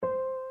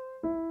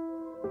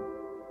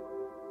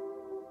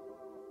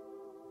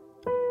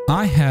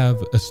I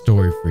have a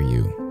story for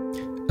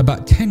you.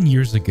 About 10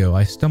 years ago,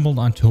 I stumbled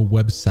onto a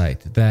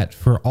website that,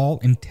 for all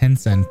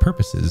intents and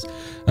purposes,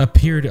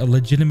 appeared a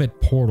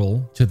legitimate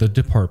portal to the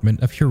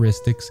Department of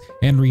Heuristics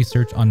and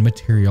Research on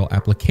Material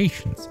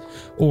Applications,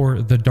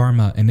 or the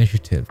Dharma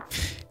Initiative.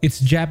 Its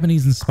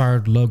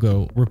Japanese-inspired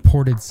logo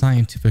reported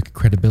scientific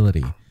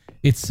credibility.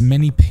 Its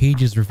many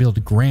pages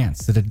revealed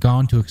grants that had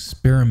gone to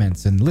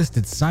experiments and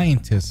listed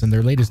scientists and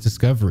their latest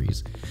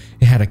discoveries.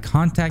 It had a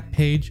contact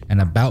page,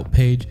 an about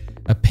page,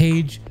 a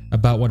page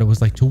about what it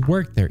was like to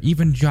work there,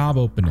 even job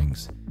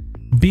openings.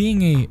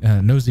 Being a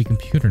nosy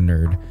computer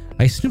nerd,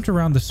 I snooped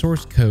around the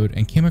source code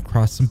and came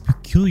across some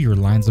peculiar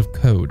lines of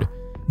code.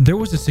 There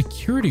was a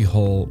security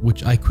hole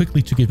which I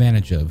quickly took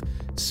advantage of.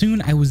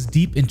 Soon I was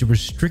deep into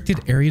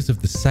restricted areas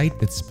of the site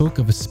that spoke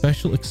of a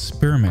special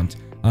experiment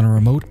on a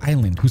remote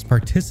island whose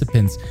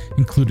participants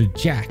included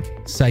Jack,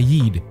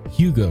 Saeed,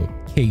 Hugo,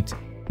 Kate,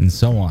 and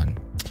so on.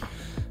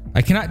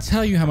 I cannot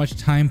tell you how much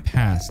time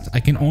passed. I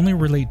can only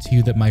relate to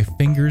you that my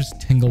fingers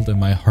tingled and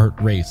my heart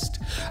raced.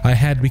 I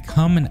had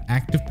become an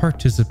active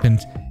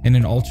participant in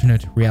an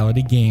alternate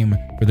reality game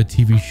for the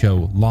TV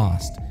show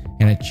Lost,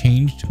 and it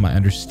changed my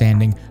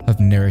understanding of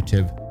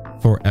narrative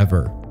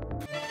forever.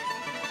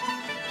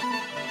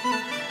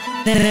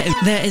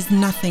 There is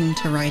nothing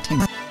to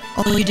writing.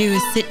 All you do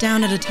is sit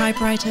down at a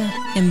typewriter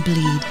and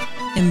bleed,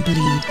 and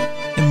bleed,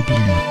 and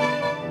bleed.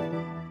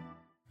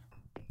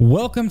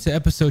 Welcome to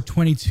episode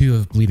 22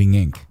 of Bleeding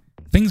Ink.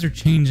 Things are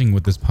changing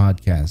with this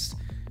podcast.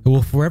 It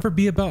will forever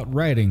be about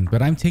writing,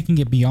 but I'm taking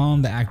it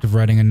beyond the act of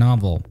writing a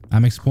novel.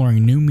 I'm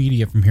exploring new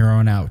media from here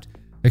on out.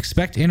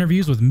 Expect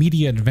interviews with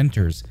media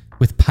inventors,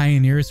 with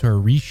pioneers who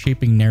are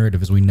reshaping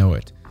narrative as we know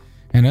it.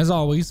 And as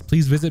always,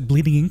 please visit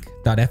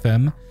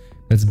bleedingink.fm.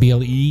 That's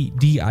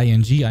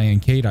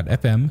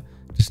bleedingink.fm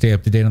to stay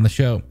up to date on the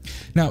show.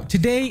 Now,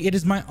 today it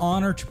is my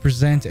honor to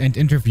present and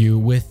interview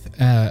with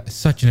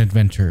such an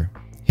inventor.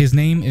 His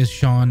name is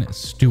Sean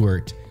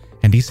Stewart,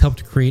 and he's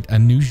helped create a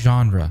new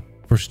genre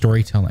for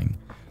storytelling: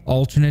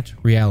 alternate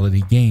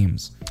reality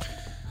games.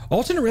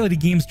 Alternate reality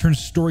games turn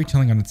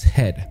storytelling on its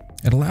head.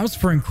 It allows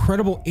for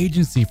incredible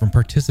agency from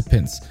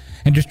participants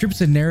and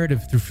distributes a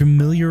narrative through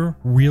familiar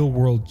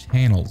real-world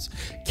channels.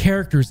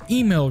 Characters,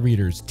 email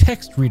readers,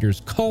 text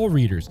readers, call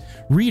readers,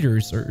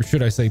 or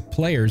should I say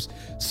players,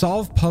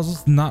 solve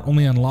puzzles to not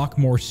only unlock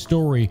more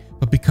story,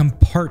 but become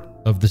part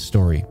of the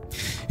story.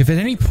 If at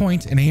any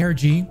point an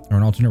ARG, or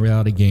an alternate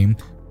reality game,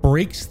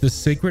 breaks the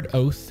sacred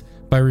oath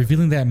by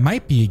revealing that it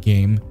might be a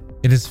game,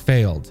 it has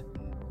failed.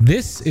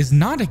 This is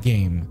not a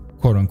game,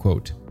 quote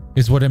unquote,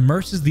 is what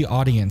immerses the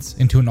audience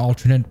into an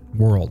alternate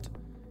world.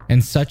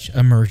 And such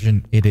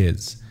immersion it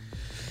is.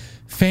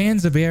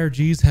 Fans of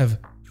ARGs have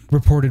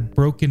reported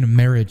broken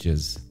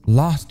marriages,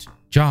 lost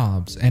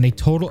jobs, and a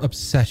total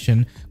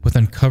obsession with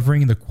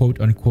uncovering the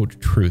quote-unquote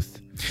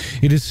truth.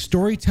 It is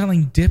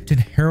storytelling dipped in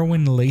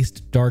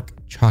heroin-laced dark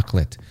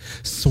chocolate.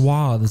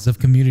 Swaths of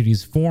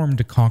communities formed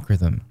to conquer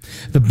them.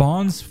 The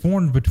bonds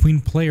formed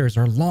between players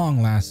are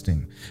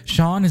long-lasting.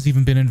 Sean has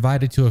even been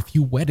invited to a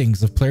few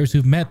weddings of players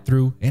who've met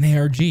through an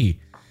ARG.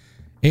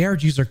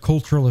 ARGs are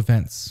cultural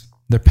events.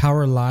 Their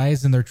power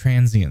lies in their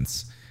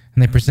transience,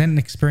 and they present an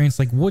experience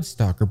like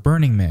Woodstock or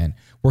Burning Man,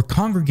 where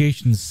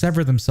congregations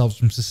sever themselves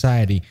from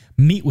society,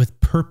 meet with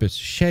purpose,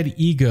 shed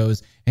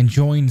egos, and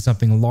join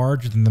something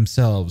larger than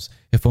themselves,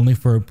 if only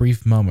for a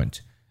brief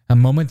moment, a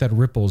moment that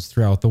ripples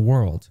throughout the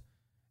world.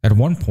 At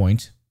one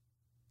point,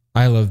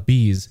 I Love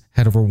Bees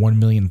had over 1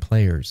 million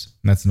players,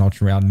 and that's an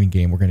alternate reality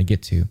game we're going to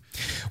get to.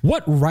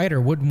 What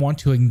writer wouldn't want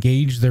to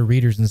engage their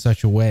readers in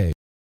such a way?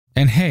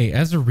 And hey,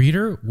 as a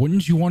reader,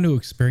 wouldn't you want to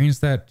experience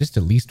that just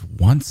at least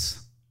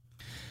once?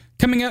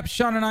 Coming up,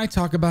 Sean and I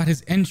talk about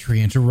his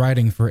entry into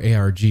writing for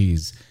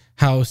ARGs,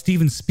 how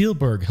Steven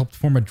Spielberg helped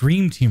form a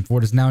dream team for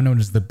what is now known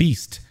as The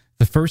Beast,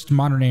 the first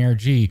modern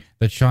ARG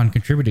that Sean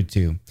contributed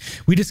to.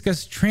 We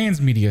discuss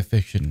transmedia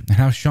fiction and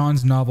how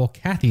Sean's novel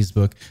Kathy's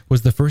Book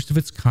was the first of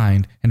its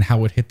kind and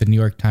how it hit the New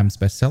York Times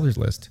bestsellers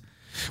list.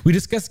 We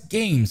discuss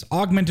games,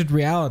 augmented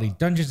reality,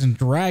 Dungeons and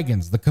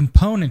Dragons, the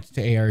components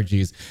to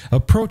ARGs,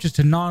 approaches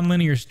to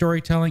non-linear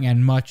storytelling,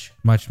 and much,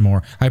 much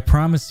more. I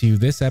promise you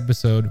this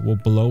episode will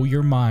blow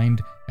your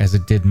mind as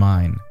it did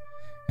mine.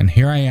 And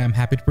here I am,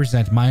 happy to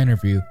present my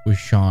interview with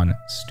Sean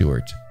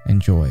Stewart.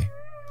 Enjoy.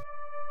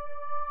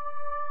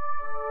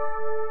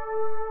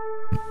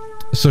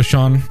 So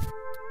Sean,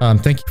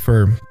 thank you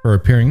for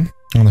appearing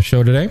on the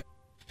show today.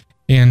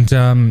 And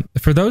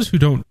for those who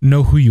don't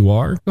know who you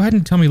are, go ahead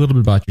and tell me a little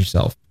bit about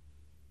yourself.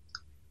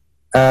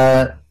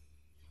 I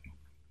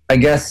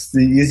guess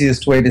the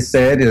easiest way to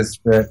say it is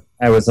that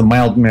I was a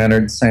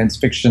mild-mannered science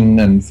fiction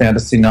and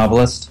fantasy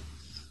novelist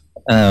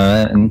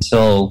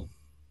until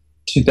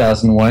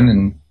 2001,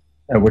 and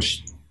at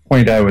which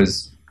point I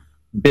was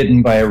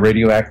bitten by a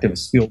radioactive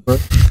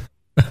Spielberg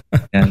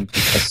and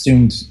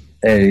assumed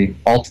a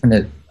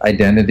alternate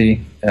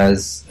identity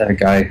as a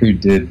guy who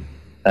did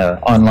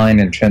online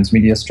and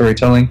transmedia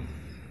storytelling.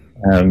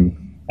 I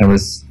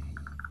was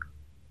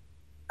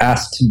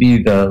asked to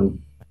be the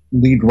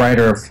lead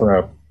writer for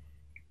a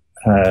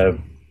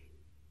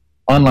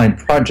online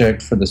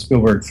project for the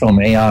Spielberg film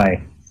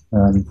AI,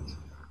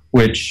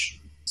 which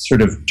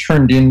sort of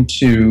turned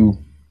into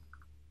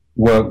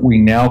what we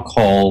now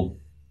call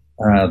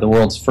the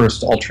world's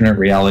first alternate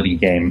reality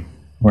game,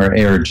 or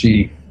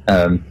ARG.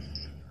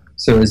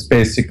 So it's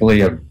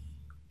basically a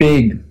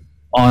big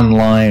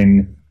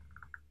online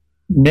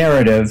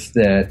narrative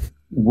that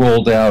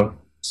rolled out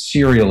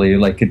serially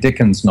like a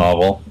Dickens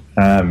novel.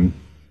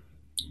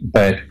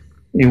 But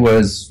it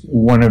was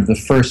one of the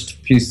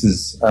first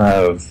pieces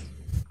of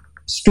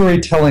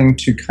storytelling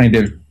to kind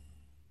of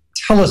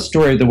tell a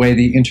story the way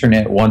the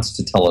internet wants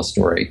to tell a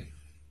story,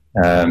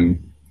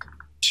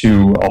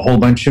 to a whole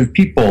bunch of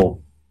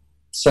people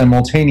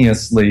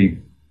simultaneously,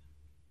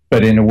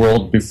 but in a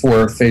world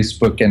before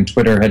Facebook and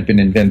Twitter had been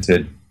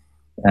invented,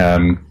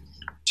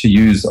 to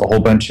use a whole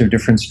bunch of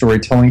different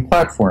storytelling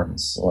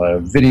platforms,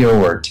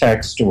 video or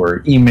text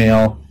or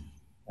email,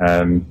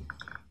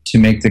 to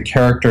make the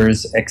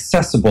characters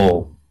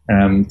accessible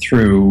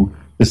through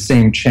the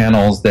same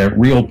channels that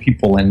real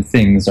people and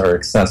things are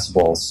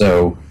accessible.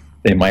 So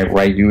they might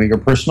write you your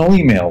personal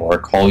email or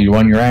call you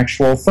on your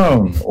actual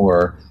phone,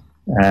 or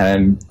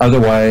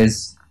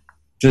otherwise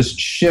just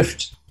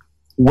shift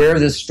where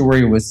the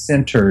story was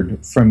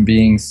centered from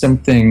being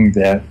something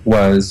that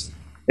was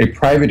a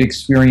private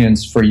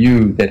experience for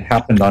you that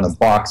happened on a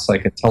box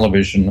like a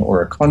television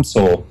or a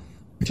console,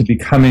 to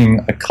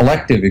becoming a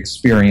collective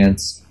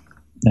experience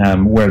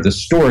where the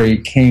story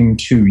came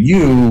to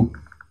you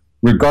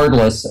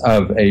regardless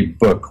of a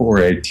book or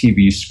a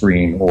TV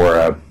screen,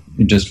 or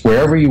just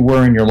wherever you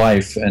were in your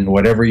life and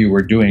whatever you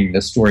were doing,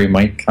 the story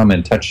might come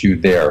and touch you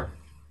there.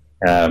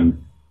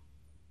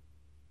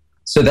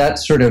 So that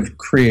sort of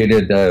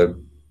created a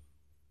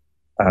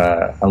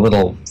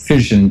little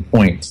fission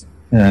point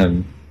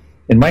in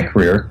my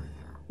career.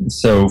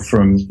 So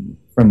from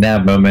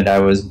that moment, I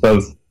was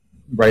both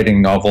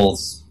writing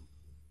novels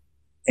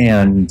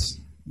and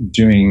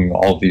doing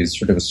all these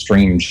sort of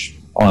strange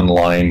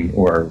online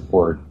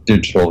or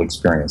digital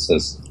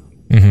experiences.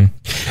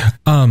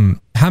 Mm-hmm.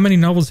 How many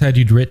novels had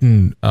you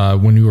written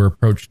when you were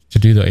approached to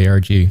do the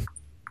ARG?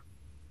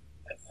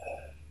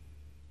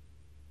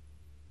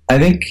 I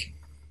think,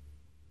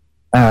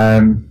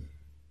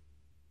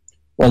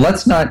 well,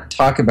 let's not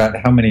talk about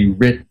how many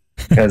written,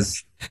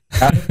 because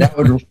that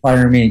would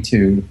require me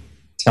to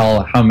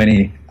tell how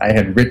many I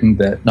had written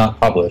but not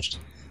published.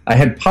 I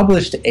had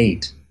published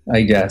 8,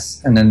 I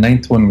guess, and the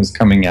 9th one was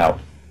coming out.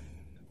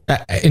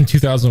 In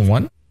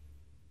 2001?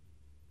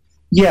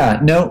 Yeah,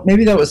 no,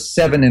 maybe that was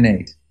 7 and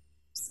 8.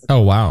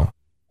 Oh, wow.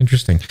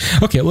 Interesting.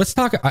 Okay, let's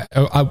talk.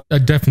 I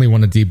definitely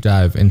want to deep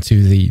dive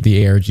into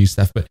the ARG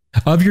stuff, but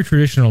of your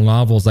traditional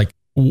novels, like,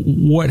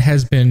 what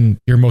has been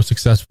your most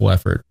successful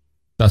effort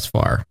thus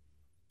far?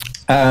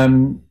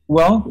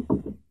 Well,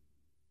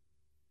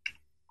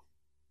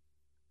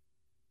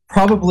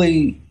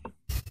 probably,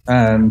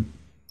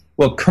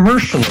 well,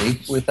 commercially,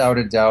 without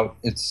a doubt,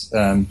 it's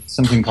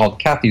something called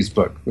Kathy's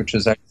Book, which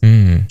is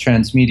actually a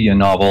transmedia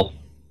novel.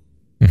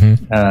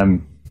 Mm-hmm.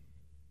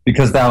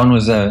 Because that one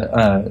was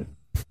a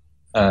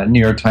New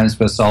York Times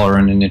bestseller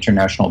and an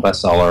international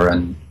bestseller,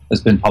 and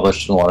has been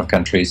published in a lot of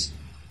countries,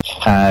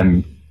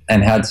 and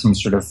had some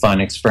sort of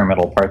fun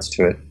experimental parts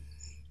to it.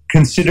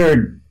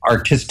 Considered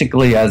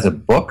artistically as a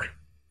book,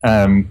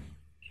 there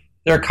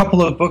are a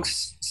couple of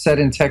books set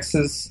in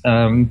Texas.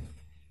 The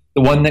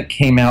one that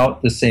came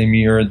out the same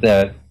year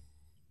that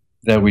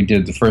we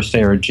did the first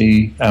ARG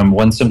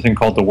won something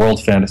called the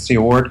World Fantasy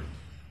Award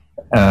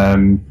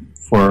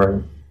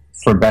for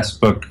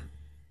best book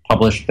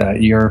published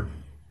that year,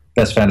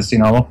 best fantasy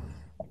novel,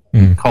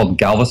 called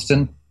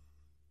Galveston.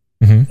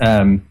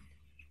 Mm-hmm.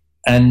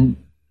 And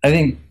I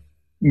think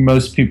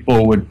most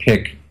people would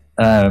pick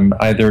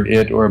either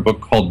it or a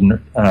book called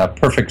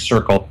Perfect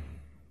Circle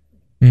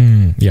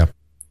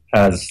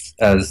as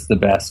the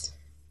best,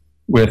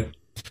 with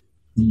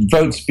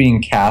votes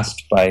being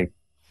cast by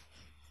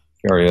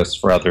various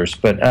for others.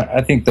 But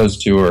I think those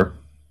two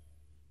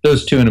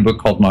in a book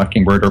called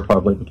Mockingbird are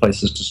probably the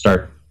places to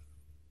start.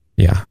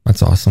 Yeah,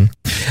 that's awesome.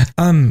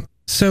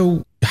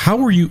 So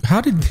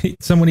how did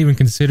someone even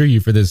consider you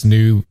for this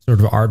new sort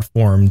of art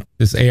form,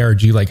 this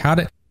ARG? Like,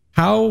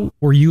 how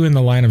were you in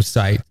the line of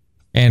sight,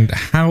 and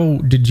how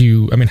did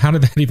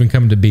that even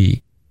come to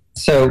be?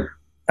 So,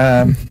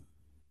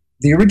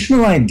 the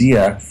original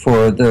idea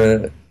for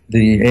the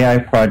AI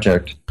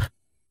project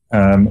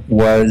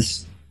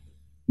was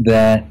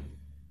that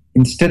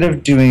instead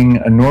of doing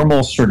a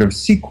normal sort of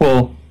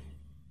sequel,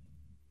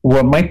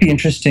 what might be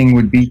interesting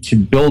would be to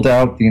build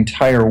out the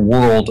entire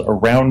world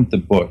around the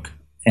book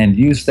and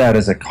use that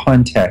as a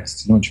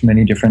context in which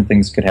many different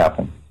things could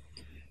happen.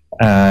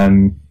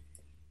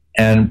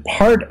 And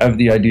part of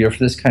the idea for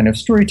this kind of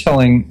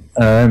storytelling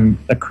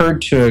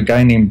occurred to a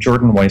guy named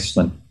Jordan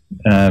Weissman,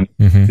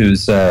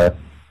 who's a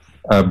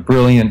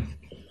brilliant,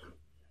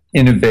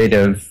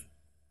 innovative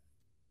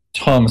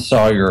Tom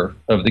Sawyer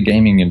of the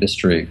gaming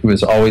industry, who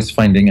is always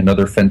finding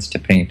another fence to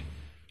paint.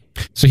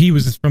 So he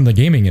was from the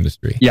gaming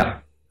industry? Yeah.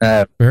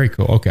 Very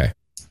cool. Okay.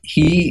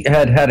 He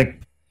had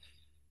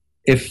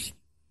if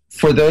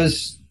for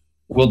those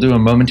we'll do a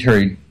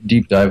momentary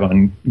deep dive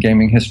on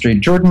gaming history.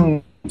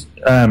 Jordan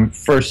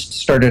first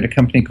started a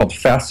company called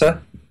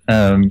FASA,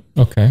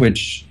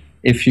 which,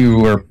 if you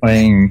were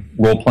playing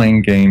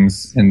role-playing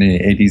games in the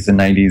 80s and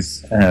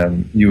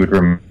 90s, you would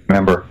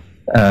remember.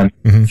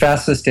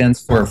 FASA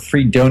stands for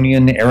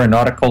Freedonian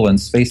Aeronautical and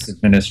Space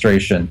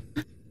Administration.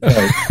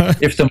 So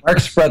if the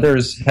Marx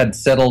Brothers had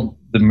settled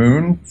the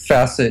moon,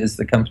 FASA is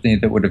the company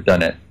that would have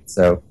done it.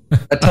 So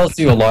that tells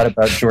you a lot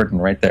about Jordan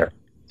right there.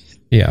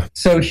 Yeah.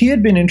 So he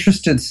had been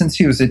interested since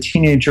he was a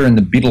teenager in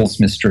the Beatles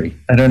mystery.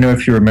 I don't know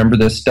if you remember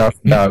this stuff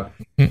about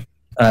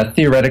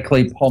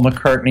theoretically Paul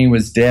McCartney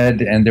was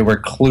dead and there were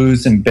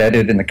clues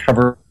embedded in the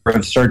cover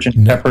of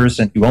Sgt. Pepper's,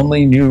 and you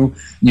only knew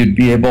you'd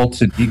be able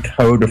to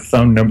decode a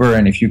phone number,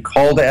 and if you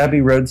called Abbey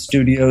Road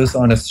Studios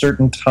on a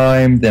certain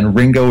time, then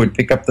Ringo would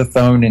pick up the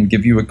phone and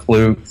give you a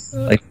clue.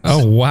 Like,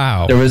 oh,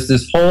 wow. There was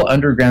this whole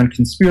underground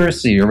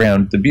conspiracy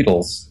around the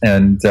Beatles,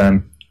 and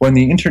when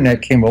the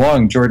internet came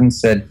along, Jordan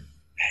said,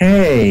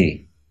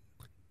 hey,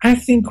 I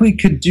think we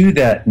could do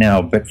that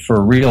now, but for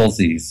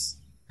realsies.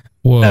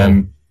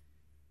 Whoa.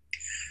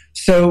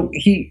 So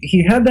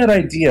he had that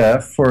idea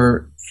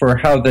for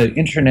how the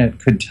internet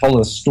could tell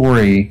a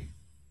story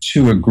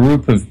to a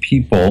group of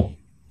people,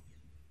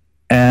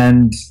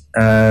 and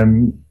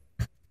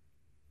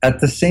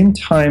at the same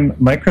time,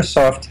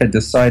 Microsoft had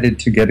decided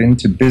to get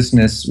into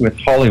business with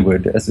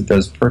Hollywood, as it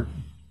does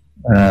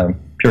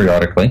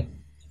periodically,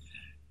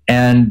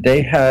 and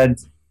they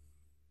had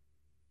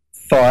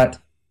thought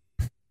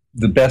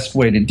the best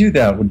way to do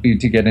that would be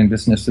to get in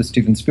business with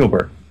Steven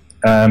Spielberg.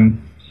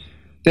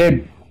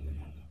 They'd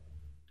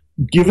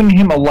given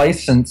him a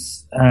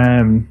license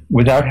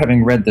without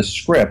having read the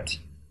script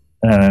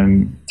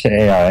to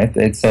AI.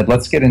 They'd said,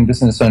 let's get in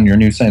business on your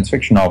new science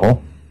fiction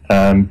novel.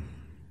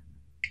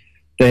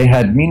 They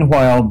had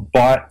meanwhile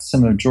bought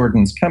some of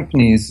Jordan's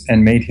companies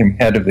and made him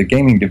head of the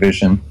gaming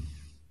division.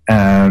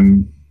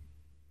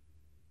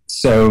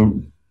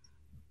 So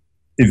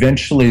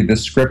eventually the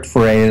script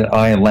for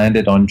AI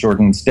landed on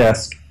Jordan's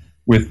desk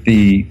with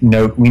the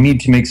note, we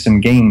need to make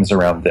some games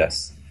around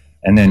this.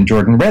 And then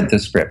Jordan read the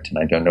script, and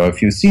I don't know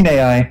if you've seen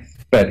AI,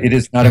 but it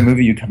is not a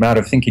movie you come out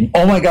of thinking,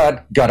 oh my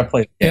God, gotta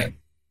play the game.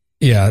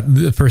 Yeah,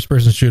 the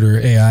first-person shooter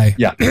AI.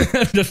 Yeah.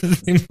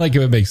 Doesn't seem like it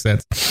would make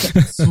sense.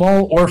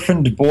 Small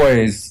orphaned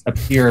boys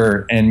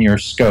appear in your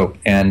scope,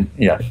 and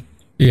yeah.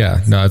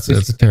 Yeah, no, it's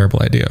a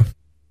terrible idea.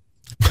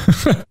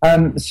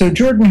 So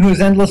Jordan, who was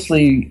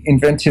endlessly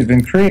inventive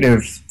and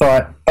creative,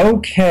 thought,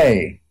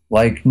 okay,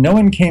 like no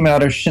one came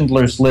out of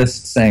Schindler's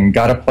List saying,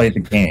 gotta play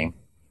the game.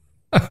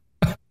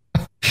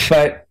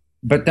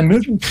 But the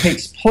movie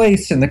takes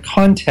place in the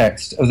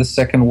context of the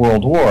Second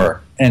World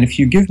War. And if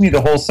you give me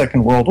the whole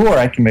Second World War,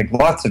 I can make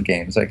lots of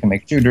games. I can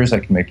make shooters, I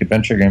can make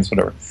adventure games,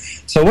 whatever.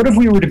 So what if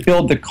we were to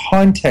build the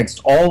context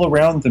all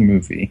around the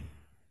movie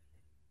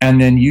and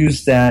then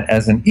use that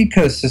as an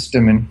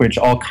ecosystem in which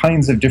all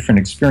kinds of different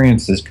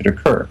experiences could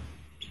occur?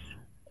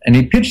 And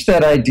he pitched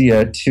that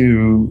idea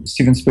to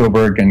Steven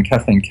Spielberg and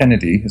Kathleen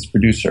Kennedy, his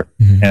producer,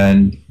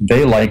 and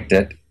they liked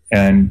it,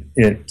 and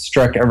it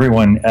struck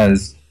everyone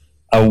as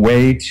a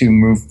way to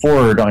move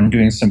forward on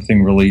doing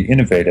something really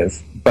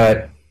innovative.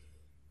 But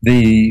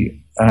the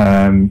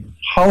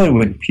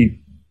Hollywood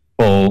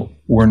people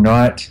were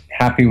not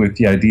happy with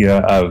the idea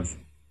of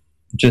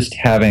just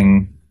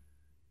having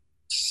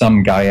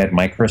some guy at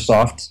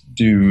Microsoft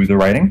do the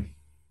writing.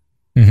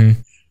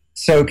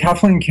 So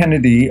Kathleen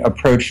Kennedy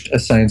approached a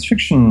science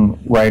fiction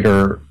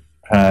writer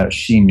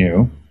she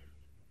knew,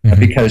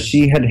 because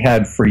she had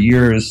had for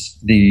years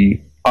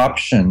the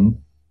option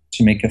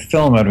to make a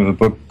film out of a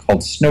book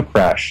called Snow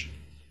Crash,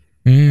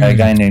 a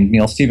guy named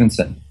Neil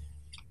Stephenson.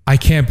 I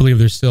can't believe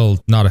there's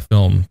still not a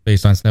film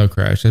based on Snow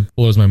Crash. It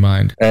blows my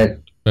mind.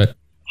 But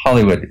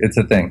Hollywood, it's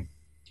a thing.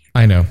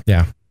 I know,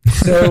 yeah.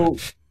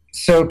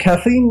 So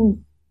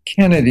Kathleen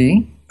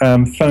Kennedy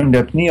phoned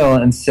up Neil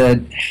and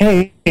said,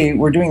 hey,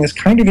 we're doing this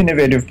kind of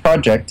innovative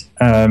project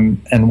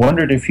and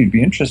wondered if you'd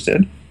be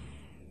interested.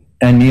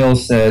 And Neil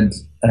said,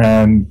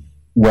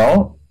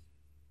 well,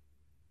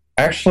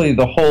 actually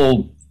the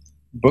whole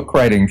book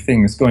writing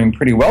thing is going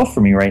pretty well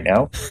for me right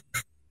now,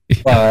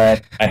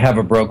 but I have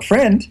a broke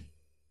friend,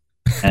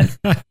 and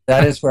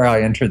that is where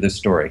I enter this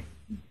story.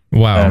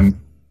 Wow.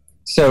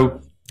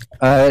 So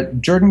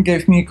Jordan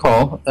gave me a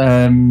call,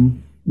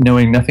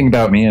 knowing nothing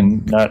about me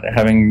and not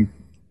having,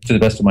 to the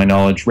best of my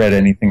knowledge, read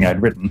anything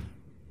I'd written,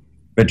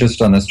 but just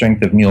on the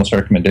strength of Neil's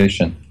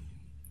recommendation.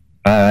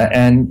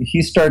 And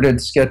he started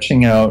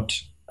sketching out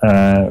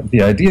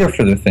the idea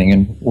for the thing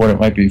and what it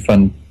might be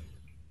fun,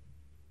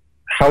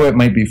 how it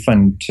might be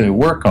fun to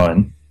work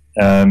on.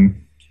 And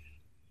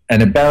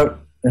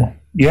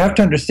you have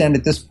to understand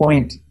at this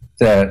point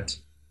that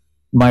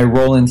my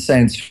role in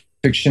science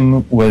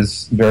fiction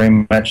was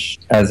very much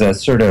as a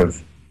sort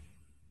of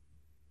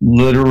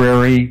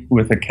literary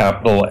with a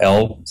capital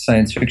L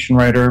science fiction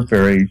writer.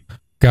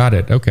 Got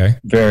it. Okay.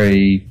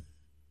 Very,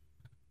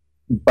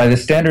 by the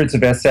standards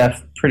of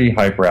SF, pretty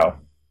highbrow.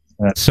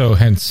 So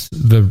hence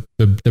the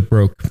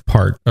broke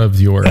part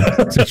of your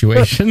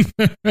situation.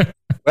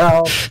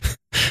 Well,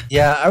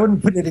 Yeah, I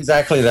wouldn't put it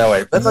exactly that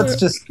way, but let's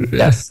just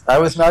yes, I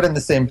was not in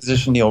the same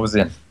position Neil was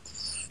in.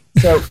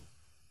 So,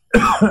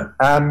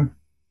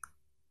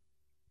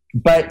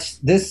 but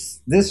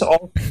this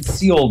all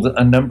concealed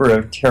a number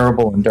of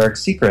terrible and dark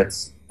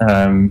secrets.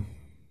 And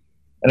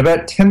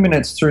about 10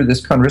 minutes through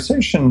this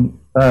conversation,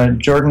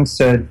 Jordan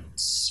said,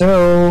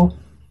 "So,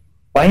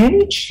 by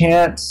any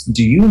chance,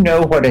 do you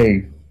know what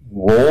a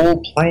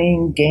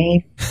role-playing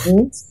game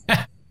is?"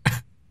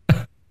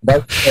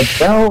 Well,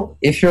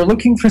 if you're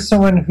looking for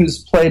someone who's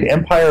played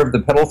Empire of the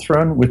Petal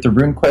Throne with the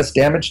RuneQuest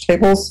damage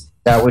tables,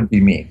 that would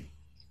be me.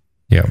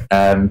 Yeah.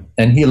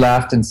 And he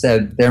laughed and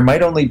said, "There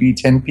might only be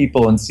 10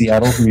 people in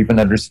Seattle who even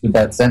understood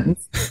that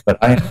sentence, but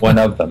I am one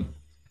of them."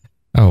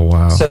 Oh,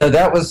 wow. So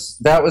that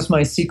was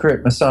my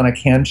secret Masonic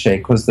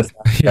handshake, was the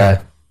fact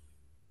that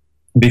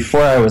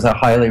before I was a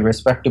highly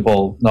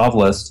respectable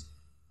novelist,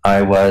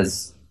 I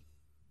was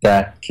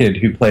that kid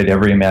who played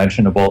every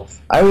imaginable.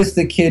 I was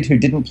the kid who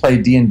didn't play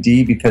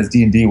D&D because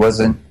D&D was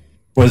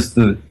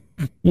the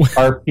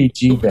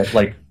RPG that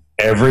like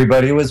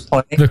everybody was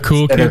playing. The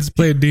cool kids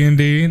played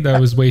D&D. That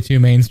was way too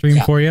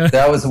mainstream for you.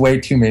 That was way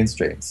too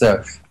mainstream.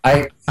 So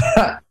I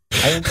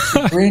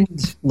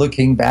grinned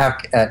looking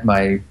back at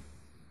my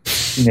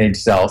teenage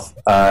self.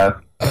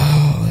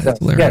 That's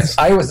hilarious.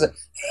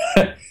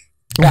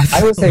 Yes,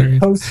 I was a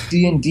post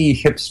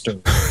D&D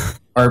hipster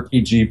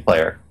RPG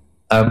player.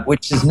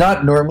 Which is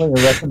not normally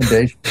a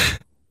recommendation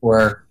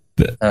for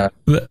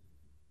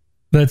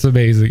that's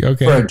amazing.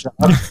 Okay, for a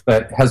job,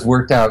 but has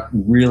worked out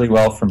really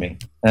well for me.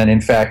 And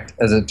in fact,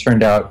 as it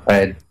turned out,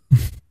 I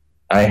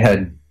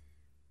had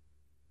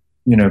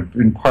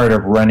been part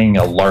of running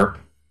a LARP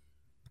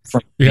for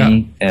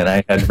me, and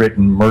I had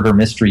written Murder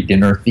Mystery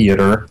Dinner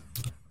Theater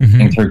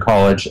through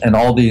college, and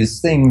all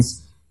these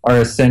things are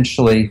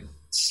essentially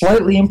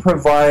slightly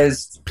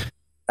improvised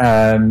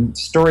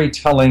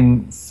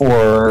storytelling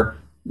for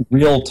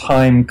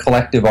real-time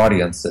collective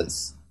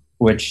audiences,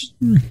 which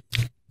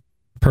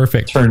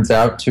perfect turns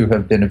out to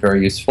have been a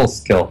very useful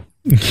skill.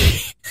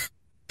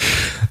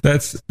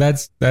 That's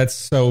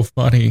so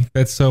funny.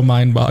 That's so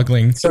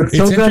mind-boggling. So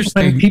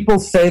when people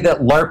say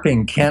that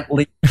LARPing can't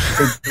lead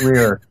to a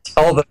career,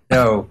 tell them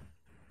no.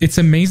 It's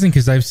amazing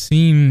because I've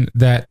seen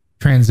that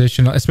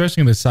transition,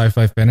 especially in the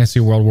sci-fi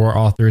fantasy world, where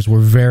authors were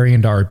very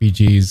into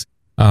RPGs.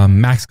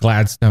 Max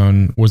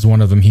Gladstone was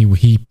one of them.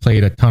 He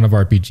played a ton of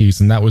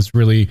RPGs, and that was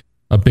really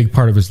a big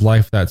part of his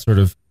life. That sort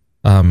of,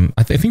 I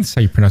think that's how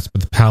you pronounce it,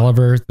 but the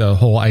palaver, the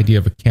whole idea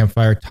of a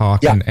campfire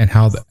talk, and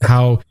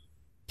how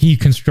he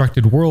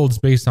constructed worlds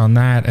based on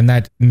that, and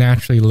that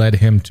naturally led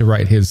him to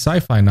write his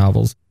sci-fi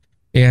novels.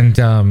 And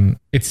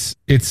it's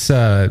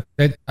I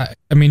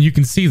mean, you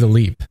can see the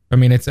leap. I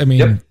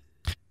mean,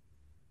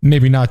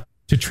 maybe not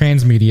to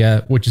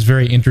transmedia, which is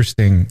very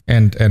interesting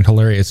and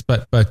hilarious,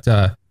 but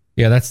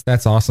yeah,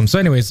 that's awesome. So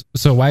anyways,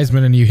 so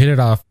Wiseman and you hit it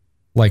off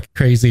like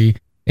crazy,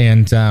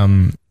 and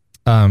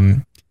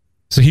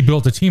so he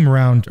built a team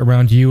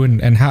around you,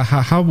 and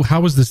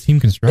how was this team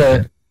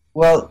constructed?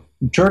 Well,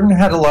 Jordan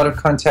had a lot of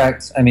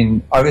contacts. I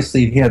mean,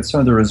 obviously he had some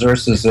of the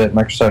resources at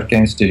Microsoft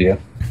Game Studio,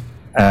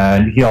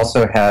 and he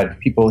also had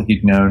people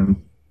he'd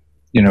known,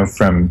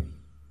 from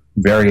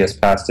various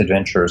past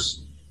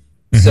adventures.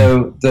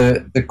 So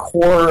the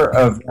core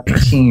of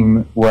that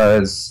team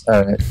was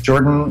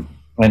Jordan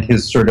and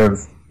his sort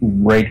of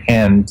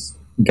right-hand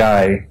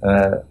guy,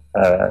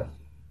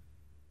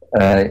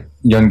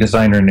 young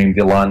designer named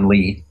Ilan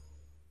Lee,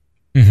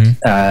 who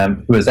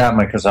was at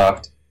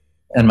Microsoft,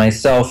 and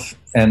myself,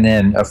 and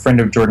then a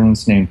friend of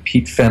Jordan's named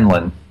Pete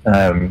Fenlon,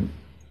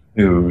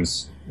 who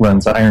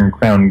runs Iron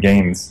Crown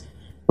Games,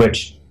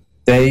 which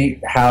they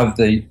have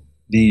the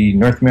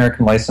North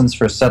American license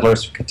for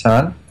Settlers of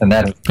Catan, and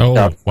that is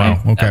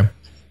wow, okay.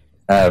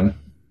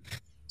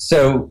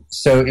 So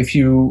if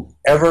you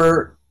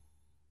ever,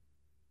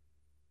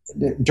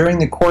 during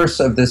the course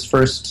of this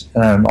first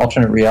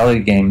alternate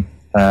reality game,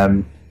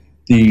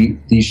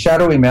 the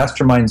shadowy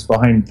masterminds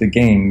behind the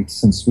game,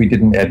 since we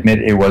didn't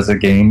admit it was a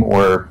game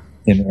or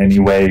in any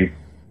way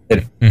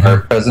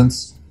our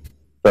presence,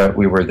 but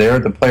we were there,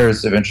 the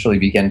players eventually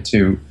began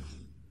to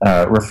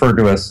refer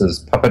to us as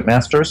puppet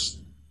masters.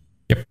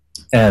 Yep.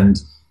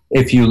 And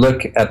if you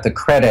look at the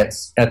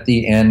credits at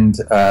the end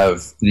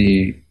of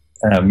the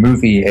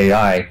movie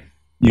AI,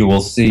 you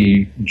will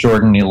see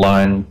Jordan,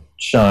 Elon,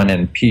 Sean,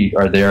 and Pete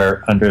are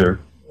there under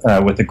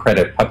with the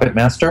credit Puppet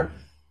Master.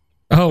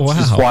 Oh, wow. Which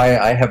is why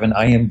I have an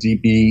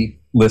IMDb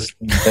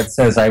listing that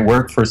says I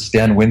work for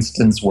Stan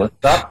Winston's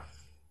workshop.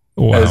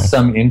 Wow. As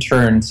some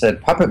intern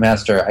said, Puppet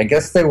Master, I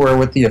guess they were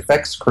with the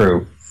effects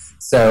crew.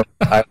 So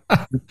I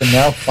can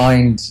now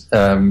find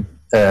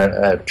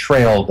a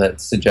trail that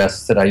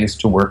suggests that I used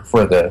to work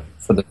for the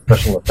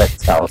special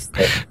effects house.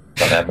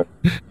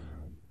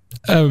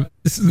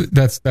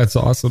 That's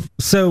awesome.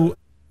 So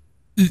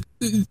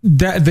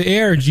that the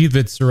ARG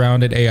that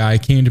surrounded AI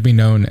came to be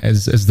known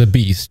as the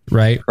Beast,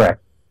 right?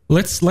 Correct.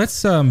 Let's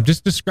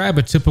just describe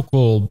a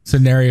typical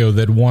scenario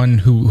that one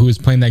who is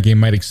playing that game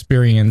might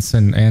experience,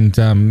 and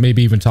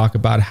maybe even talk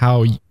about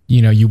how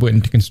you went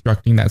into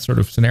constructing that sort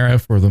of scenario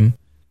for them.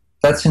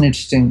 that's an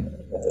interesting.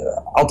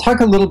 I'll talk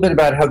a little bit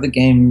about how the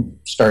game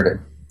started.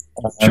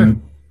 Sure.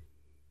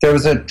 There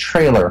was a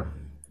trailer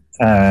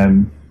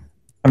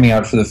coming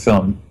out for the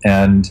film,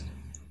 and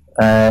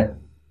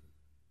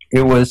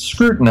it was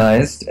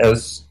scrutinized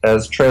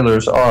as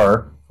trailers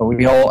are.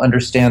 We all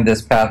understand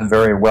this path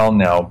very well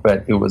now,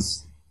 but it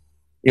was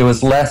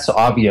less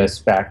obvious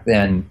back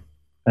then,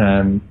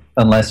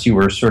 unless you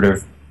were sort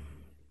of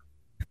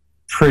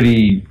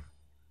pretty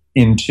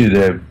into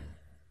the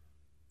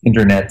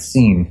internet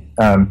scene.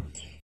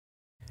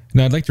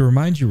 Now, I'd like to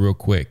remind you real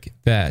quick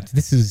that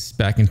this is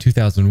back in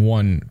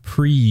 2001,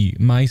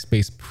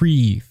 pre-MySpace,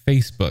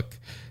 pre-Facebook.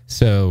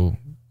 So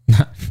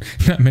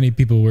not many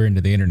people were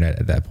into the internet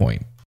at that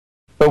point.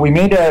 But we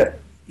made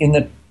in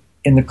the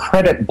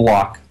credit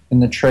block in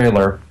the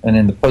trailer and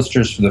in the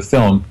posters for the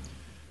film,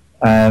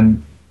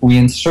 we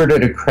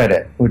inserted a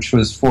credit, which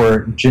was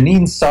for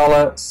Janine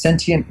Sala,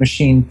 sentient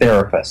machine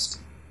therapist.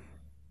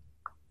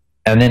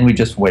 And then we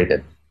just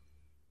waited.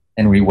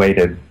 And we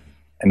waited.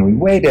 And we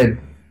waited.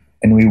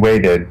 And we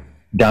waited,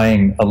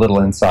 dying a little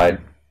inside,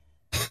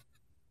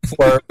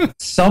 for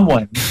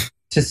someone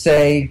to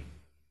say,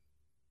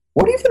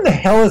 what even the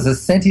hell is a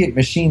sentient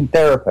machine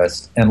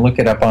therapist? And look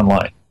it up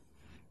online.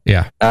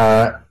 Yeah.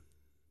 And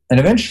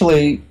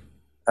eventually,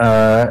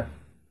 a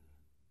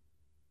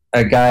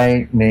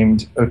guy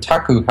named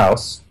Otaku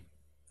House,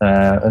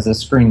 as a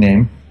screen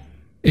name.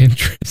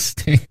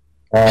 Interesting.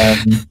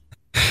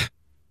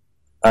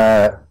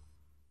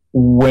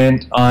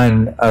 Went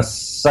on a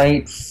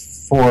site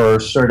for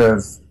sort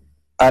of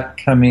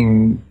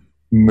upcoming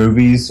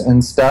movies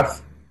and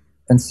stuff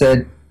and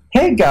said,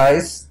 hey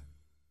guys,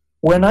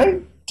 when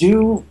I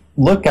do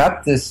look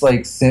up this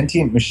like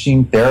sentient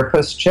machine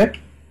therapist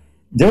chick,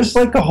 there's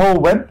like a whole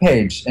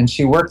webpage and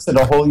she works at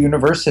a whole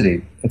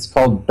university. It's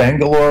called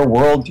Bangalore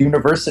World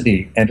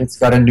University and it's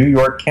got a New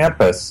York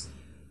campus.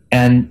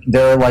 And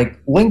there are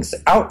like links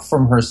out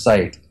from her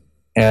site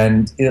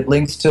and it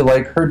links to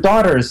like her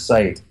daughter's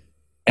site.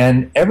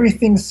 And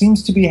everything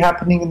seems to be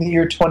happening in the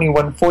year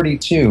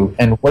 2142.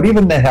 And what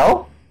even the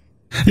hell?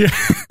 Yeah.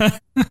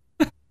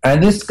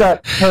 And this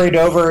got carried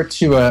over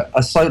to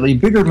a slightly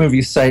bigger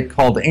movie site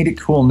called Ain't It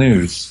Cool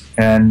News.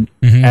 And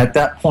at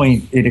that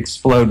point, it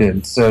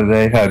exploded. So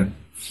they had,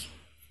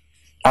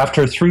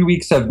 after 3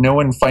 weeks of no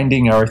one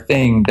finding our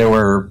thing, there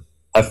were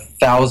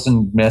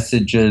 1,000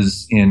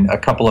 messages in a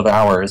couple of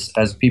hours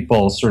as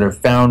people sort of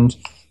found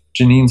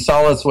Janine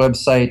Sala's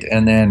website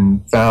and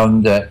then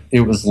found that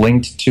it was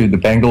linked to the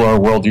Bangalore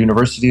World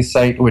University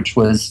site, which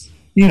was,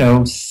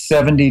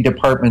 70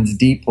 departments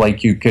deep.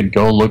 Like you could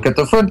go look at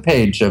the front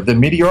page of the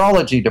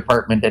meteorology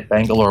department at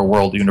Bangalore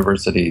World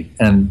University.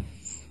 And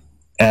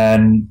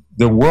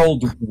the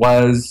world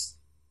was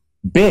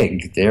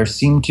big. There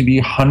seemed to be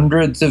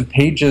hundreds of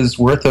pages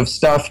worth of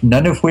stuff,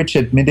 none of which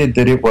admitted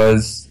that it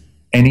was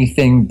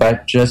anything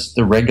but just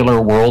the regular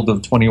world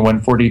of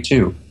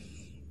 2142.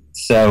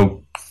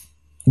 So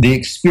the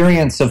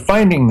experience of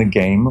finding the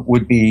game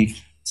would be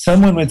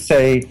someone would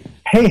say,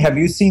 hey, have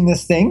you seen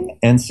this thing?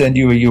 And send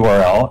you a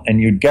URL, and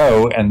you'd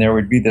go, and there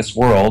would be this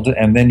world,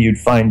 and then you'd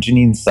find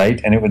Janine's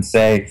site, and it would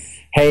say,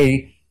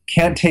 hey,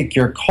 can't take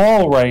your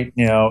call right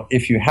now.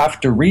 If you have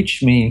to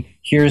reach me,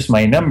 here's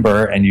my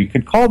number, and you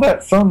could call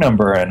that phone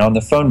number. And on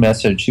the phone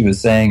message, she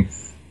was saying,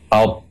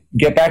 I'll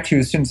get back to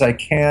you as soon as I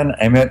can.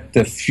 I'm at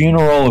the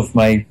funeral of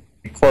my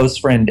close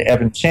friend,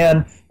 Evan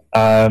Chan,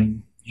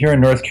 here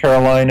in North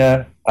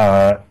Carolina.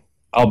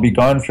 I'll be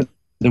gone for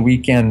the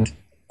weekend,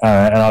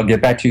 and I'll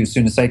get back to you as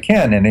soon as I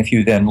can. And if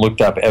you then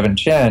looked up Evan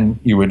Chen,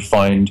 you would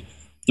find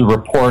the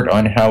report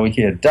on how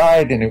he had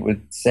died, and it was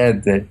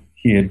said that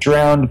he had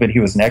drowned, but he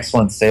was an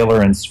excellent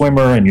sailor and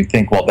swimmer, and you'd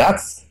think, well,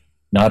 that's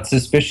not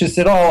suspicious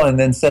at all, and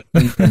then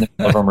suddenly in the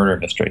middle of a murder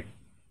mystery.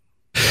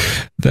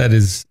 That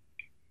is...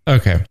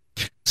 Okay.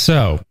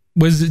 So,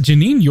 was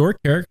Janine your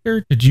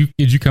character? Did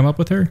you come up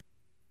with her?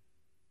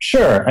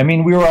 Sure. I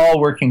mean, we were all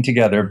working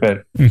together,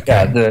 but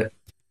yeah,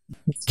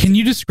 Can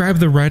you describe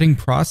the writing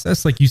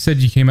process? Like you said,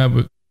 you came up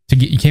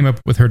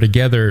with her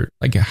together.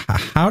 Like,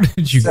 how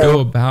did you go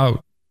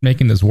about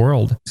making this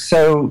world?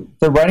 So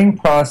the writing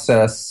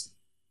process,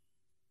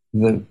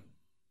 the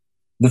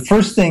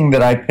first thing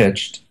that I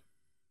pitched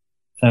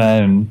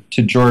to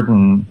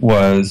Jordan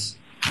was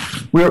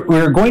we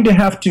were going to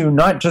have to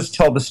not just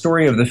tell the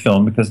story of the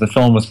film, because the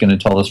film was going to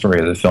tell the story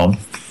of the film,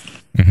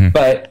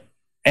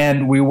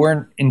 and we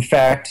weren't, in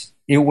fact,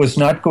 it was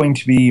not going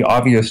to be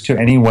obvious to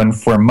anyone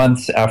for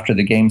months after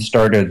the game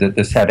started that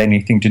this had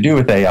anything to do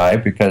with AI,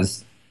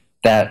 because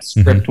that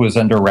script was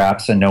under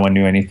wraps and no one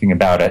knew anything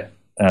about it,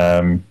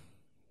 other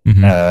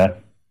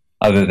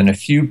than a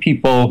few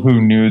people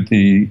who knew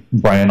the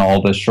Brian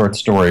Aldiss short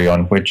story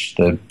on which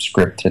the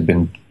script had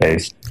been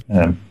based.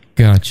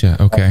 Gotcha.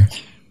 Okay.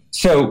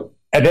 So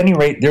at any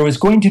rate, there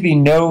was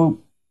no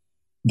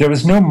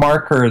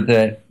marker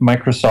that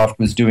Microsoft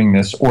was doing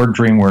this or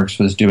DreamWorks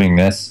was doing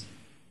this.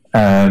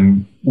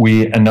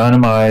 We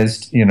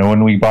anonymized,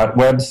 when we bought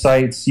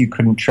websites, you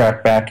couldn't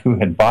track back who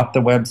had bought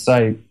the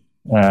website.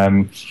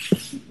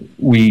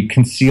 we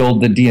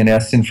concealed the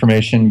DNS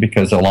information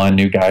because Elon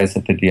knew guys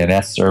at the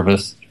DNS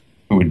service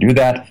who would do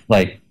that.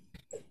 Like,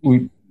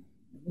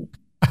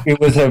 it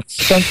was a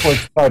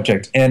senseless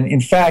project. And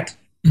in fact,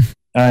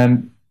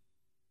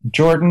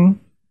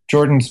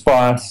 Jordan's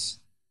boss,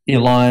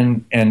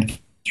 Elon, and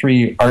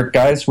 3 art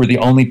guys were the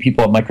only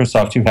people at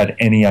Microsoft who had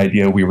any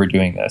idea we were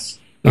doing this.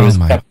 It was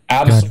kept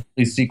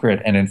absolutely secret.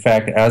 And in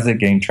fact, as it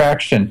gained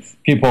traction,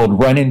 people would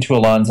run into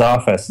Elon's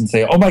office and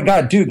say, "Oh my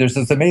God, dude, there's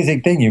this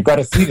amazing thing. You've got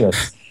to see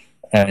this."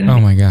 And oh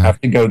my God, have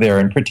to go there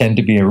and pretend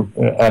to be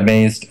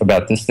amazed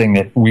about this thing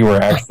that we were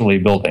actually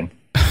building.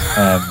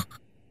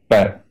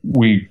 But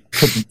we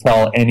couldn't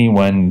tell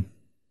anyone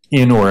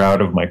in or out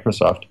of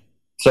Microsoft.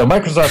 So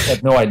Microsoft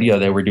had no idea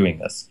they were doing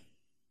this.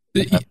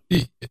 Yeah,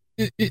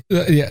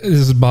 this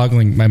is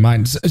boggling my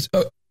mind.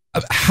 So,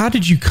 how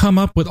did you come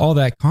up with all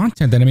that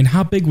content then? I mean,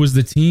 how big was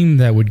the team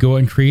that would go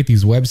and create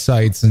these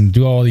websites and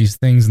do all these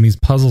things and these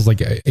puzzles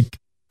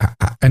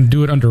and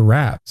do it under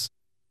wraps?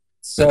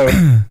 So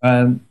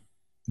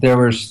there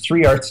was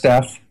 3 art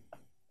staff,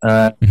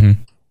 3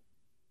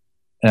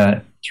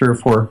 or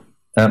 4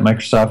 at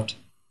Microsoft.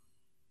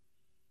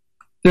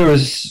 There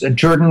was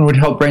Jordan would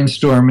help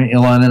brainstorm.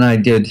 Elon and I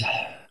did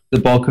the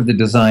bulk of the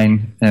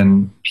design,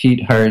 and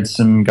Pete hired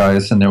some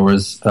guys, and there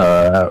was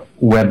a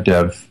web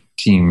dev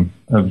team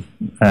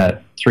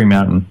at 3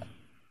 Mountain.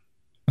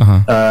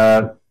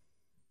 The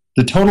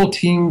total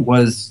team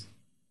was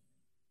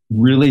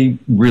really,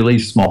 really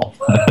small.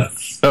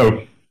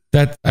 So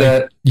that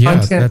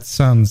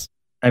sounds.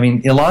 I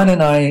mean, Elon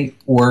and I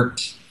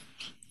worked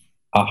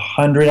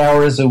 100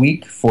 hours a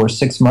week for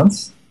 6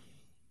 months.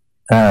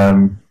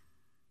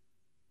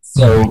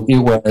 So it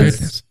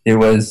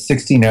was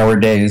 16-hour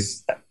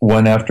days,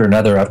 one after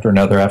another,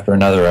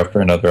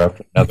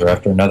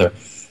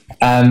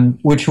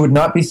 which would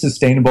not be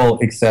sustainable,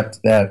 except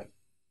that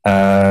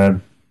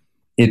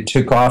it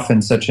took off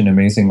in such an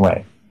amazing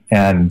way,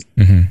 and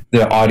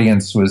the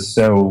audience was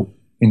so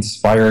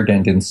inspired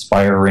and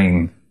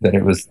inspiring that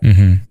it was.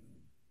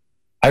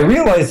 I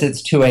realize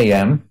it's 2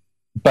 a.m.,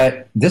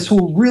 but this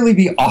will really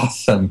be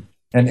awesome.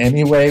 And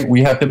anyway,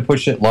 we have to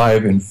push it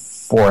live in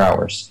 4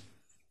 hours.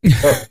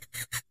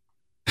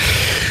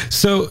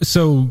 So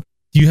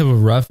do you have a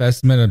rough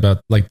estimate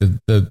about like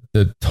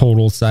the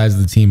total size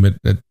of the team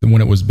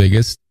when it was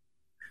biggest,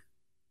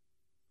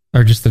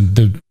 or just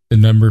the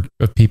number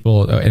of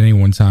people at any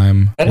one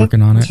time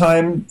working on it?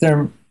 Time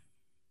there,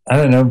 I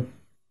don't know,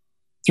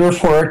 3 or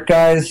 4 art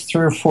guys,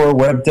 3 or 4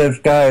 web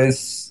dev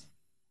guys,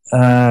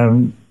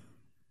 3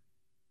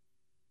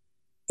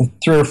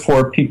 or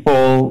 4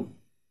 people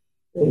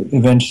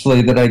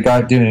eventually that I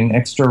got doing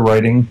extra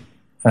writing.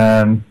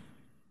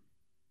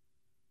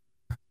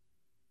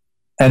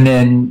 And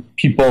then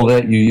people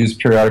that you use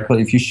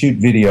periodically. If you shoot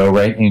video,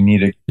 right, you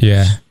need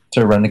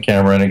to run the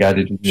camera and a guy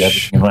to do the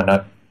editing and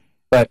whatnot.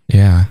 But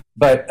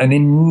an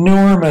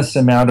enormous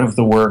amount of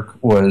the work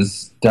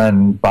was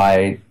done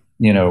by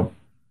 8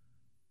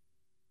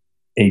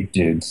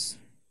 dudes.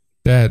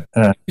 That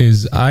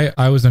is,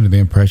 I was under the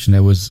impression it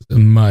was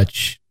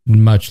much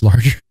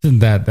larger than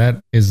that.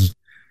 That is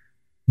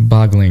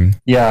boggling.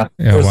 Yeah.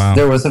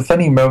 There was a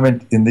funny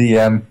moment in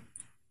the.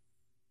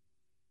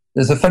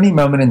 There's a funny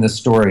moment in the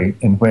story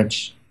in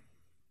which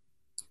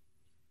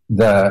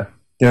there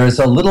is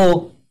a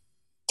little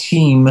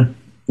team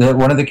that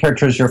one of the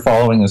characters you're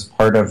following is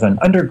part of an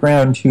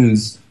underground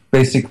who's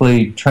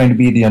basically trying to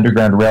be the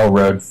Underground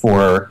Railroad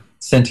for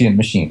sentient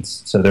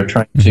machines. So they're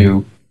trying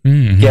to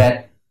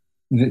get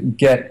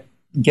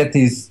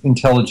these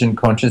intelligent,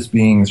 conscious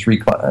beings,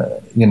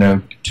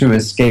 to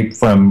escape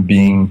from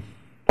being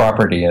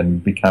property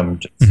and become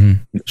just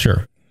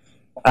sure.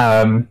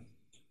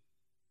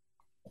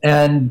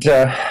 And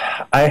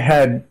I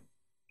had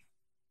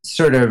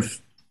sort of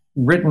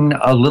written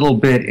a little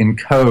bit in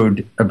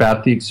code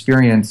about the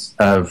experience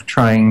of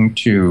trying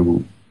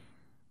to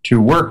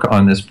work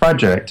on this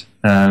project.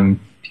 And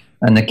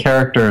the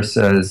character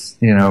says,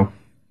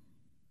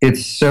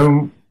 it's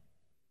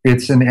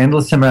an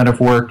endless amount of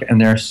work,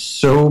 and there are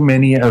so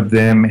many of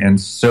them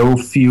and so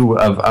few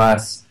of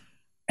us,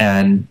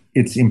 and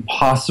it's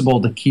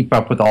impossible to keep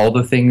up with all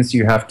the things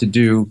you have to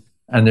do.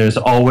 And there's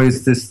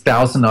always this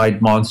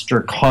 1,000-eyed monster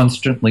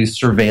constantly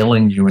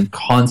surveilling you and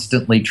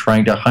constantly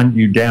trying to hunt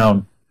you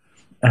down.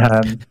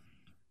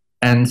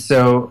 And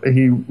so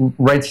he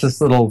writes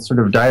this little sort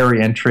of diary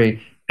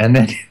entry, and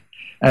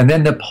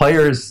then the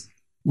players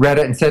read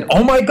it and said,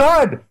 "Oh my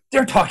God,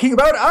 they're talking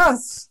about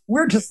us.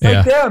 We're just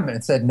like them."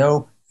 And said,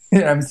 "No."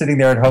 And I'm sitting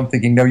there at home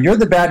thinking, "No, you're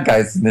the bad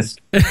guys in this.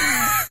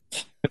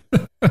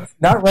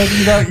 Not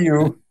writing about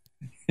you.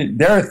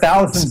 There are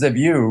thousands of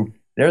you.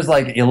 There's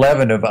like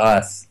 11 of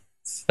us."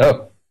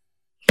 So,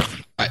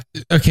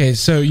 okay,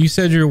 so you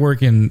said you were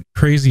working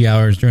crazy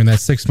hours during that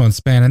 6-month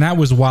span, and that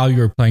was while you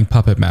were playing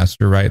Puppet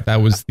Master, right?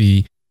 That was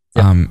the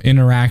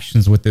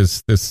interactions with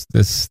this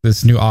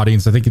new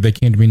audience. I think they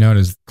came to be known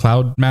as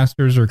Cloud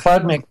Masters or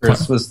Cloud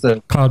Makers was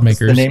the Cloud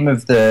Makers, the name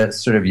of the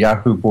sort of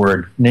Yahoo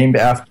board, named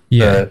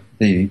after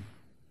the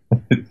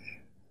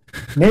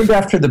named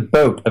after the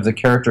boat of the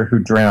character who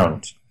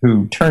drowned.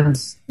 who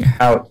turns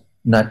out,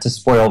 not to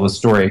spoil the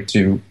story,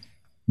 to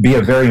be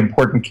a very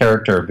important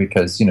character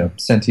because,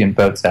 sentient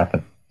boats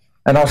happen.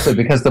 And also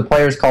because the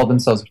players called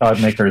themselves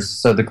Cloudmakers,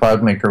 so the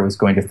Cloudmaker was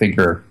going to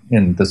figure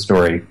in the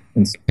story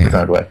in some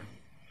profound way.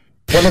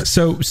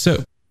 So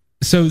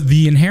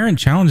the inherent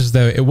challenges,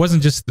 though, it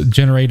wasn't just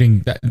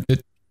generating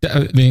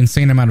the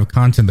insane amount of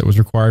content that was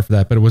required for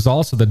that, but it was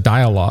also the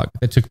dialogue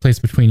that took place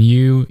between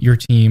you, your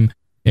team,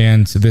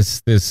 and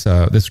this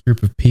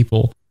group of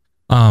people.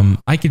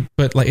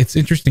 It's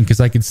interesting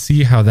because I could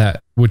see how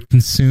that would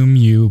consume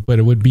you, but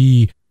it would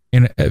be,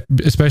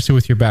 especially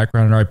with your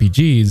background in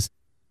RPGs,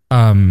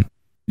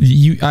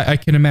 I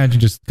can imagine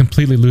just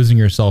completely losing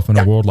yourself in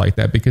a world like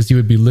that, because you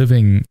would be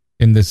living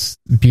in this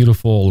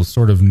beautiful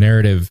sort of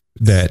narrative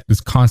that is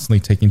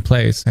constantly taking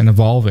place and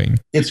evolving.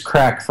 It's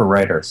crack for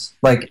writers.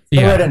 Like,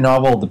 if I write a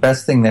novel, the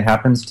best thing that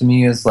happens to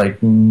me is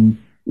 11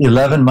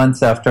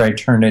 months after I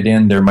turn it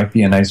in, there might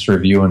be a nice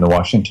review in the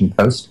Washington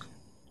Post.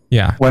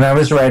 Yeah. When I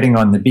was writing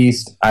on The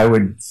Beast, I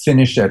would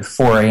finish at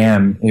 4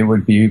 a.m. It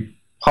would be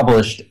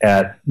published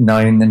at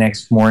 9 the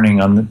next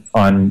morning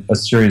on a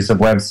series of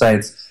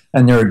websites,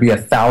 and there would be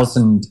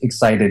 1,000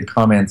 excited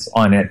comments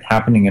on it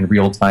happening in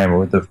real time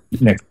over the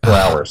next 4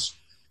 hours.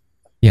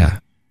 Yeah.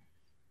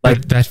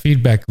 Like that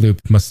feedback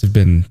loop must have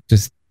been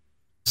just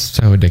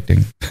so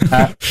addicting.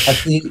 At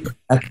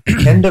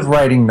the end of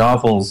writing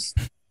novels,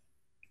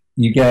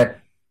 you get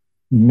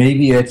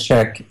maybe a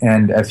check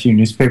and a few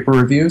newspaper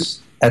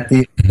reviews. At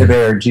the end of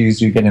ARGs,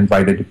 you get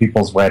invited to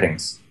people's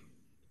weddings.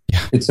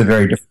 Yeah. It's a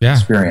very different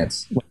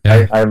experience.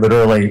 Yeah. I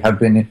literally have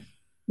been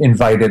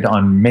invited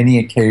on many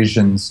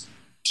occasions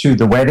to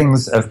the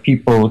weddings of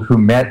people who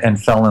met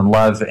and fell in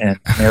love and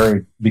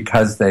married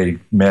because they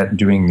met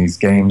doing these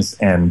games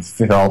and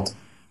felt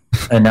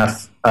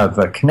enough of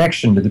a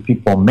connection to the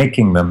people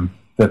making them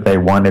that they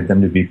wanted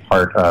them to be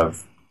part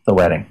of the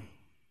wedding.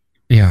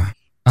 Yeah.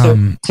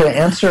 So to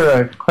answer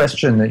a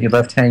question that you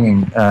left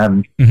hanging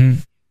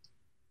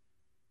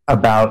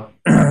about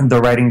the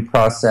writing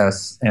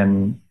process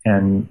and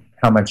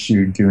how much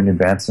you do in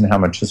advance and how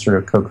much is sort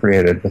of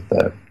co-created with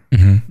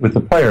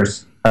the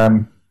players.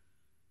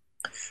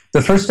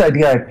 The first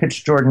idea I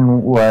pitched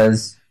Jordan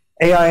was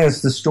AI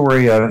is the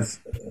story of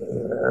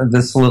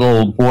this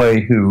little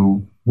boy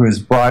who is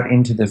brought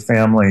into the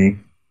family,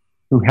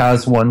 who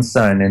has one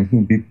son,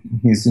 and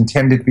he's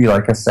intended to be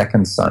like a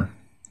second son.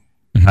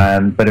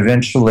 But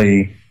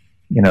eventually,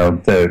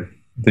 the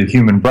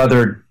human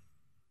brother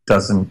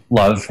doesn't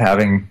love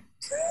having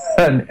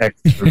an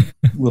extra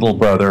little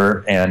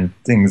brother, and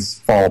things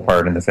fall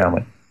apart in the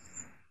family.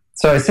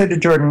 So I said to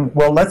Jordan,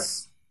 well,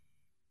 let's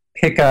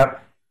pick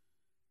up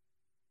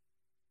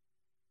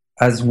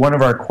as one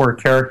of our core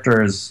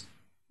characters,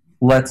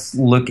 let's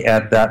look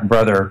at that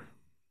brother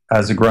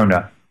as a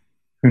grown-up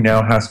who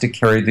now has to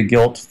carry the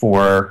guilt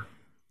for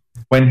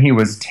when he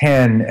was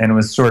 10 and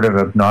was sort of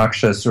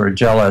obnoxious or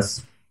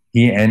jealous,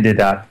 he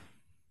ended up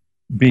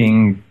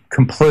being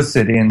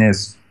complicit in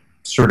this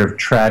sort of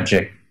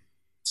tragic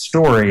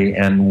story,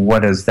 and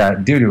what does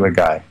that do to a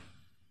guy?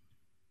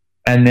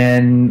 And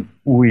then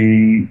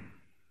we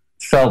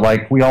felt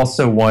like we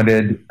also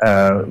wanted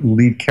a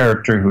lead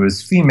character who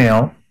was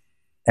female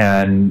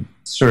and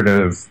sort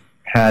of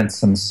had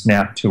some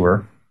snap to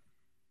her.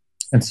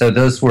 And so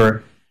those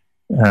were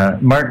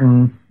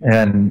Martin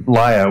and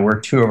Laia were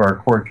two of our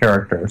core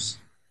characters.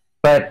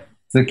 But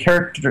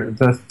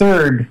the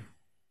third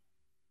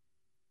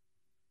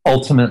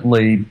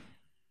ultimately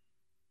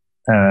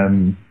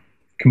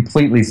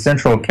completely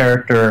central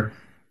character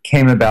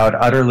came about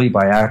utterly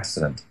by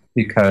accident,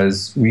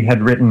 because we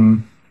had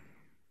written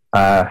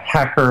a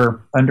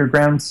hacker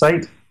underground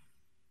site.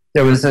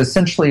 There was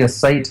essentially a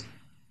site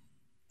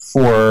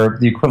for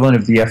the equivalent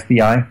of the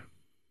FBI.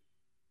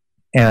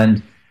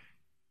 And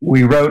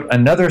we wrote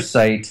another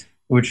site,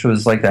 which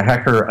was like the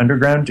hacker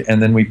underground,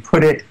 and then we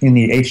put it in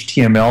the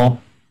HTML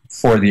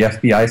for the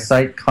FBI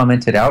site,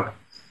 commented out.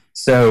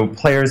 So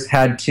players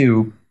had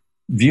to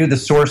view the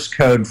source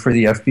code for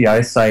the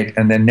FBI site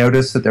and then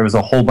notice that there was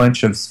a whole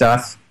bunch of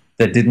stuff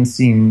that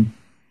seemed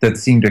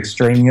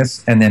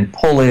extraneous, and then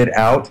pull it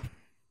out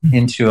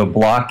into a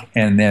block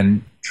and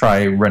then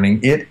try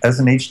running it as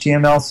an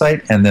HTML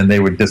site, and then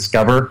they would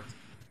discover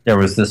there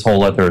was this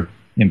whole other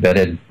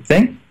embedded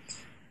thing.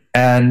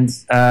 And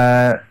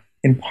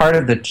in part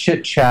of the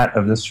chit-chat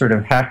of this sort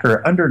of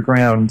hacker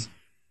underground,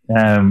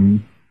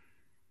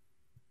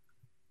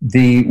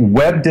 the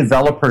web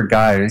developer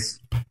guys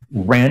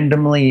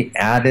randomly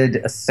added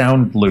a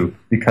sound loop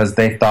because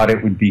they thought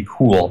it would be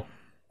cool.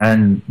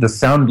 And the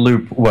sound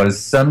loop was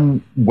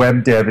some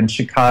web dev in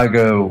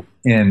Chicago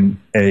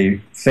in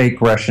a fake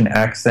Russian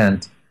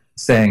accent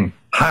saying,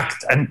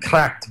 "Hacked and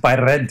cracked by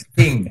Red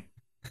King."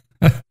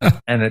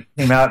 And it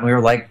came out, and we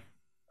were like,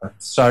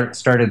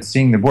 started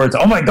seeing the words,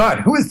 "Oh my God,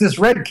 who is this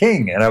Red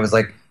King?" And I was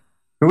like,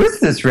 "Who is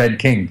this Red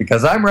King?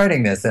 Because I'm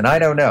writing this and I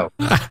don't know."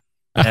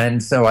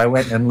 And so I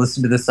went and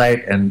listened to the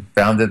site and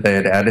found that they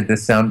had added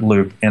this sound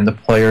loop, and the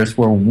players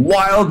were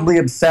wildly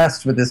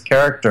obsessed with this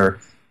character.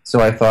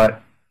 So I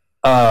thought,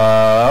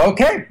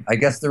 okay, I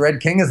guess the Red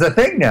King is a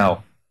thing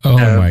now.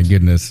 Oh my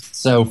goodness.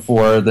 So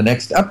for the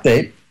next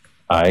update,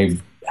 I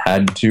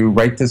had to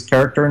write this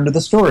character into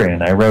the story,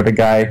 and I wrote a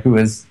guy who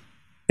is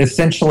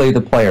essentially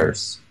the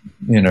players.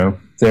 You know,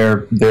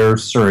 their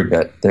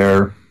surrogate,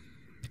 their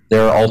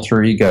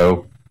alter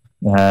ego,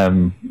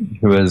 who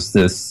is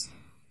this,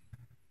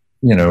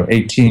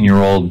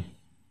 18-year-old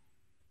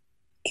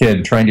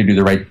kid trying to do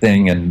the right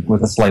thing and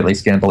with a slightly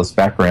scandalous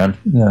background.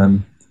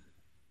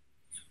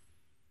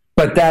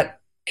 But that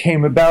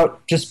came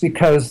about just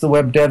because the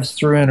web devs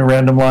threw in a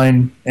random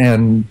line,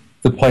 and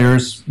the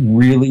players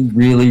really,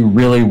 really,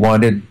 really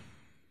wanted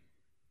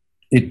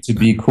it to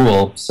be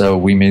cool, so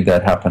we made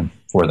that happen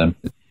for them.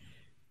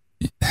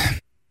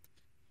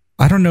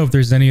 I don't know if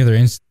there's any other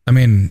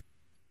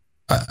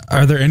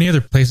are there any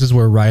other places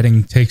where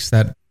writing takes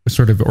that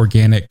sort of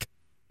organic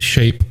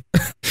shape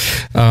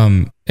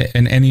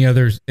in any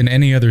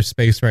other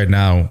space right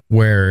now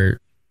where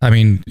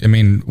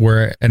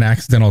where an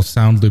accidental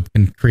sound loop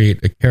can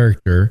create a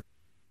character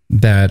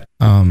that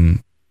I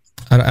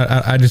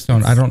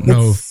don't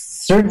know.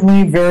 It's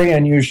certainly very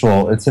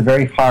unusual. It's a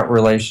very hot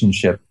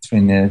relationship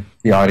between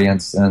the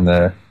audience and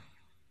the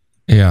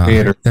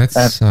creator. That's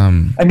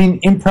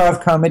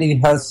improv comedy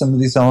has some of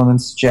these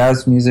elements.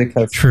 Jazz music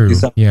has true.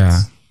 These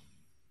elements.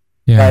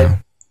 Yeah. But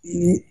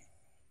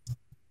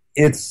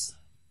it's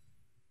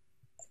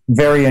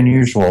very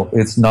unusual.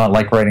 It's not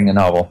like writing a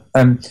novel.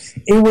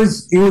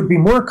 It would be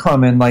more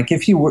common, like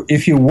if you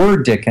were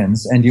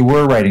Dickens and you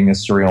were writing a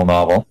surreal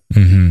novel,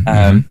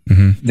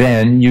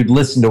 then you'd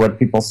listen to what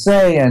people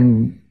say.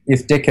 And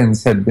if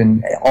Dickens had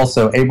been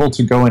also able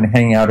to go and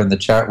hang out in the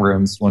chat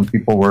rooms when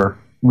people were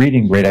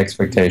reading Great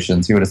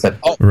Expectations, he would have said,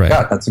 "Oh, right.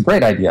 God, that's a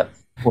great idea."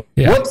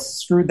 Whoops,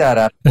 screwed that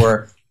up.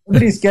 Or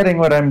nobody's getting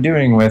what I'm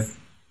doing with,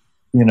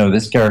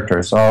 this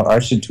character, so I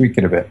should tweak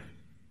it a bit.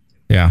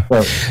 Yeah.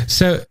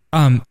 So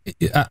now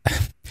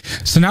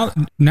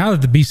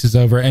that the Beast is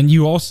over, and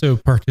you also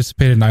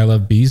participated in I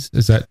Love Bees,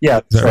 is that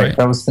right?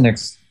 That was the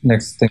next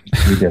thing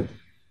we did.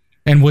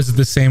 And was it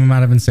the same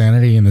amount of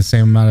insanity and the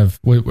same amount of?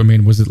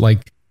 Was it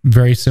like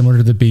very similar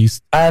to the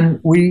Beast? And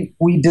we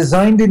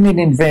designed it in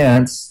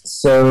advance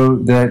so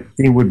that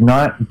it would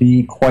not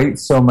be quite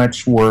so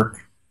much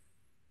work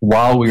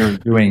while we were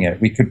doing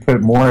it. We could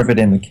put more of it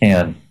in the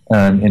can.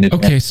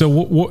 Okay, so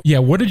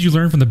what did you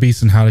learn from the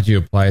Beast, and how did you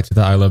apply it to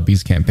the I Love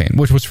Bees campaign,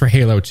 which was for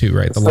Halo 2,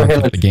 right? The launch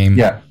of the game.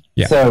 Yeah.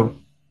 So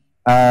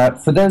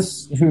for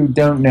those who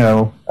don't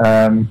know,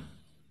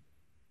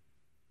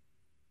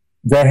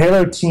 the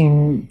Halo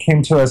team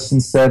came to us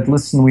and said,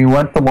 "Listen, we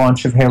want the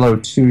launch of Halo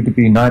 2 to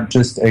be not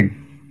just a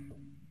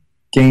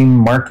game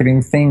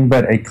marketing thing,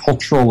 but a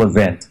cultural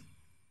event."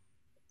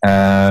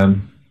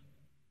 And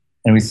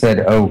we said,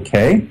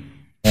 "Okay."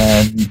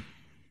 And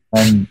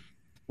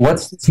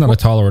it's not a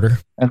tall order.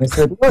 And they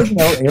said, "Well,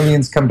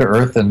 aliens come to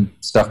Earth and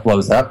stuff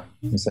blows up."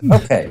 And we said,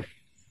 "Okay."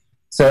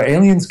 So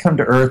aliens come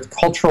to Earth,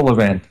 cultural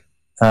event.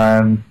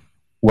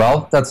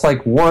 Well, that's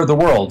like War of the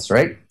Worlds,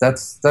 right?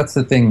 That's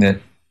the thing that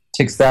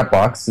ticks that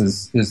box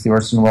is the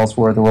Orson Welles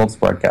War of the Worlds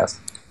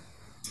broadcast.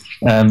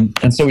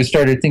 And so we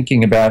started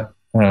thinking about,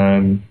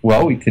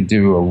 we could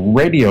do a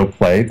radio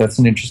play. That's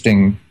an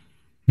interesting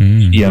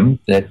medium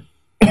that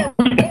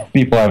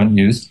people haven't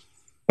used.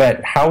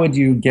 But how would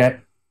you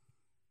get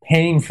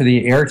paying for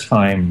the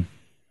airtime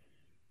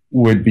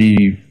would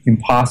be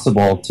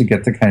impossible to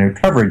get the kind of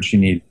coverage you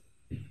need.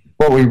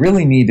 What we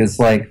really need is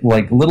like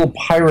little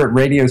pirate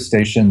radio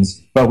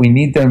stations, but we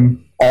need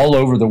them all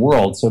over the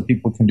world so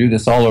people can do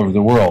this all over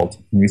the world.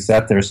 And we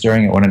sat there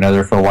staring at one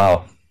another for a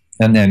while.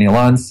 And then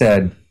Elon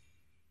said,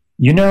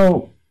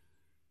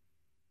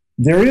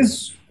 there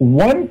is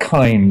one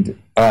kind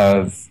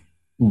of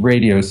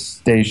radio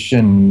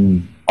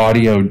station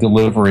audio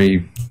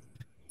delivery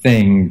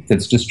thing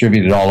that's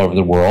distributed all over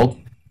the world."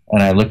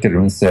 And I looked at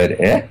him and said,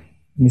 "Eh?" And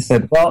he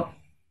said, "Well,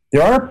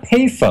 there are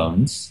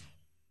payphones."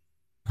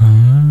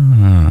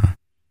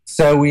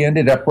 So we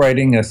ended up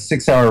writing a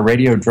 6-hour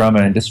radio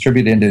drama and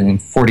distributed it in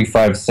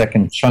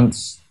 45-second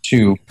chunks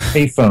to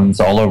payphones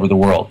all over the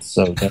world.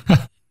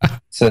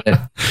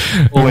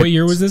 What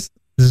year was this?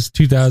 This is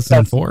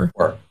 2004?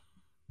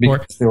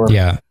 Because they were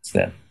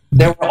then.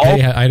 They were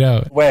all I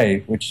know.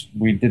 way, which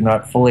we did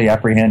not fully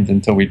apprehend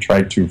until we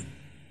tried to.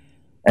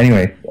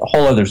 Anyway, a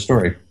whole other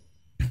story.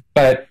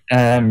 But,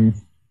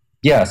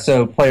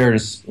 so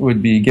players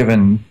would be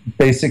given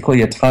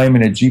basically a time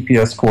and a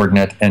GPS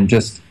coordinate, and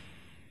just,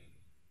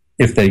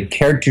 if they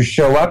cared to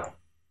show up,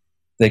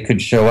 they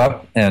could show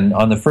up. And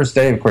on the first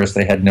day, of course,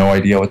 they had no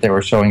idea what they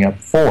were showing up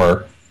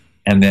for.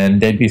 And then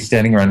they'd be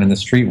standing around in the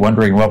street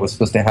wondering what was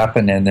supposed to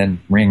happen, and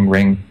then ring,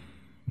 ring,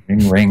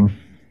 ring, ring,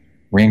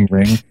 ring,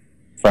 ring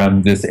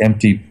from this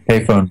empty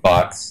payphone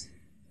box.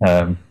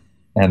 And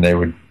they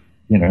would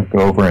go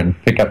over and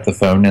pick up the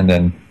phone and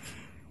then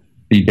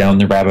be down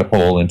the rabbit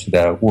hole into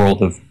the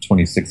world of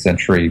 26th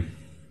century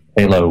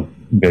Halo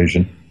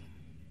vision.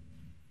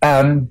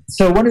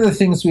 So one of the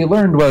things we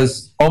learned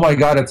was, oh my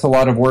God, it's a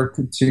lot of work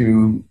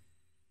to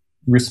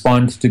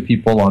respond to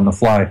people on the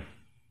fly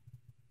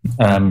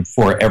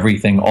for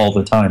everything all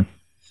the time.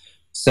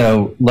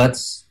 So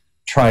let's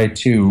try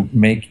to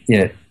make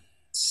it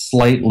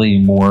slightly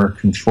more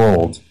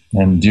controlled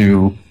and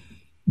do,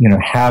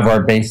 have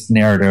our base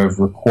narrative,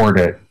 record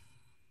it.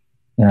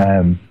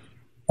 And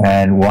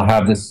we'll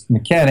have this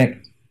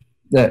mechanic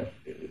that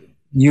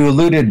you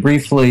alluded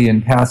briefly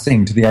in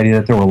passing to the idea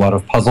that there were a lot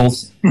of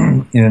puzzles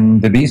in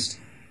The Beast.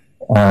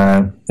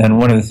 And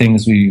one of the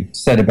things we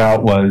said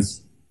about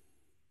was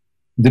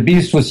The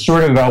Beast was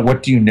sort of about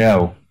what do you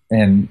know?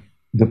 And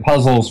the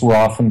puzzles were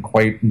often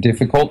quite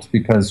difficult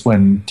because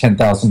when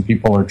 10,000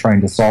 people are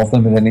trying to solve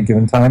them at any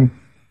given time,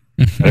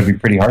 that'd be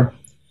pretty hard.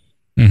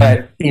 Mm-hmm.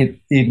 But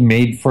it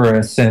made for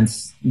a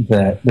sense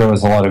that there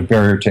was a lot of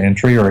barrier to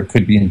entry, or it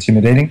could be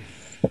intimidating.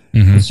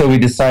 Mm-hmm. So we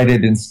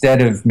decided,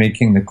 instead of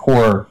making the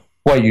core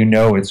what you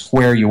know, it's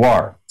where you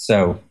are.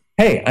 So,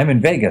 hey, I'm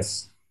in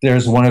Vegas.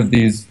 There's one of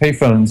these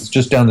payphones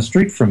just down the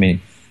street from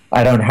me.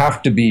 I don't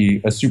have to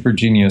be a super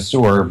genius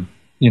or,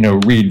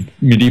 read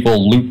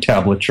medieval loot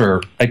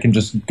tablature. I can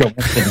just go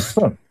into this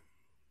phone.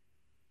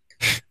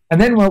 And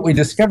then what we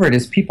discovered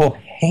is people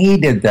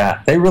hated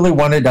that. They really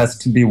wanted us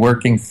to be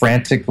working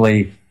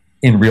frantically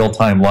in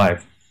real-time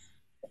live.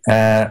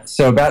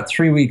 So about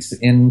 3 weeks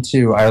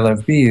into I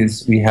Love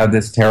Bees, we had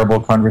this terrible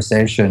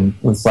conversation.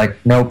 It was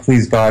like, no,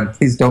 please, God,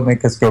 please don't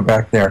make us go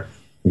back there.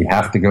 We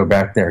have to go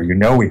back there.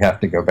 We have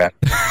to go back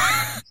there.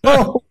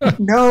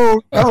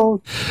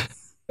 No.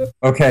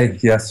 Okay,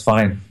 yes,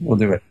 fine. We'll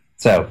do it.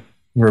 So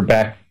we're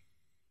back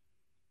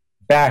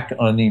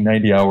on the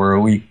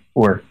 90-hour-a-week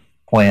work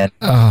plan.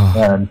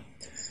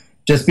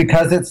 Just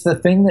because it's the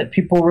thing that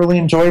people really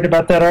enjoyed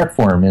about that art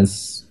form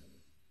is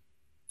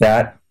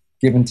that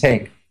give and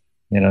take.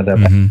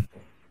 Mm-hmm.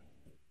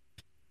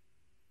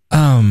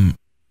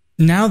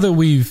 Now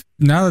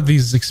that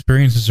these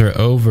experiences are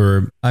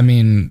over, I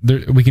mean,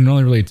 we can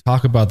only really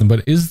talk about them,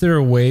 but is there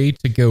a way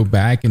to go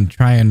back and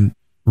try and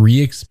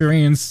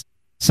re-experience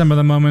some of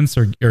the moments,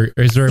 or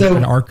is there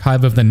an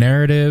archive of the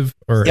narrative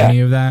or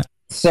any of that?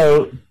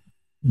 So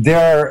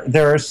there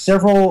are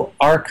several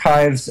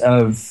archives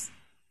of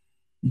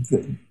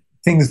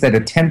things that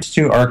attempt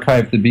to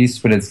archive the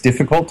Beast, but it's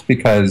difficult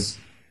because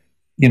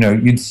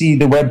you'd see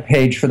the web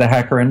page for the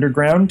Hacker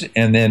Underground,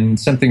 and then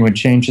something would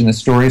change in the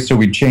story, so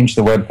we'd change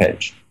the web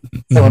page.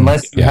 So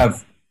unless you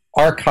have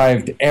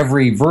archived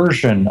every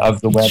version of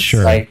the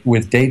website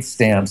with date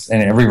stamps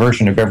and every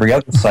version of every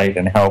other site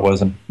and how it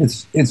was, and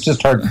it's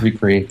just hard to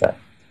recreate that.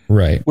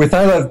 Right. With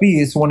I Love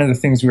Bees, one of the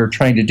things we were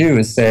trying to do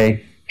is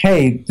say,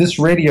 hey, this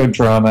radio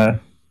drama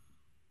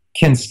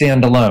can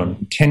stand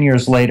alone. 10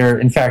 years later,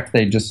 in fact,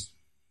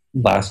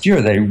 last year,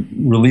 they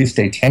released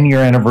a 10-year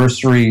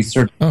anniversary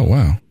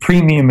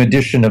premium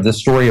edition of the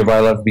story of I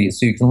Love Bees.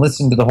 So you can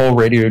listen to the whole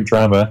radio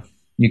drama.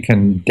 You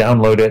can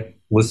download it,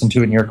 listen to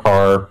it in your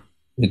car.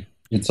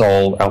 It's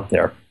all out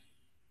there.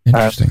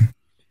 Interesting.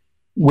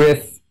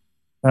 With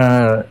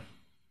the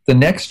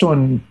next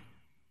one,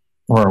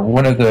 or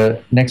one of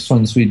the next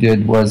ones we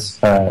did was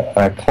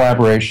a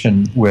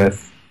collaboration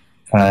with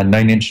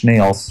 9 Inch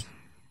Nails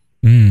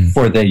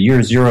for the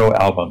Year Zero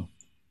album.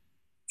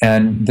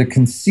 And the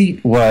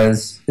conceit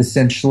was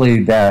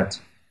essentially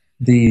that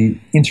the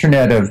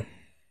internet of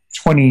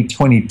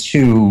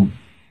 2022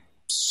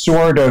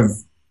 sort of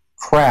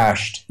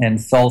crashed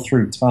and fell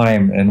through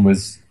time and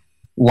was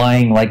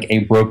lying like a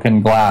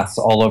broken glass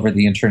all over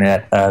the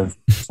internet of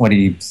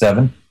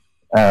 27.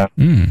 But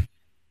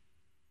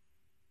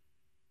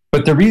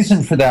the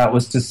reason for that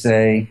was to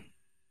say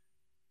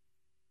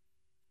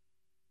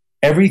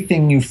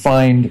everything you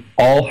find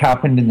all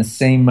happened in the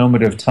same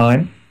moment of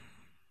time.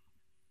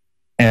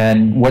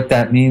 And what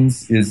that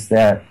means is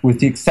that, with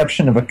the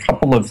exception of a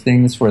couple of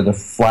things where the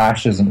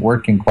flash isn't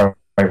working quite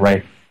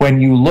right,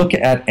 when you look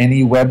at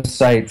any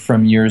website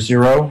from Year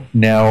Zero,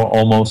 now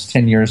almost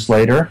 10 years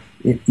later,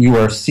 you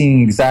are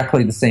seeing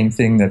exactly the same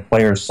thing that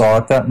players saw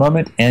at that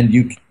moment, and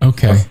you can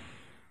have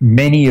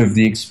many of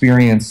the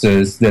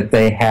experiences that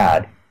they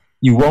had.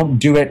 You won't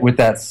do it with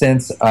that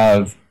sense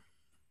of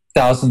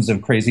thousands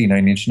of crazy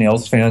 9 Inch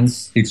Nails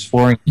fans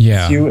exploring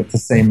you at the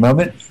same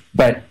moment,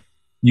 but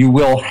you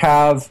will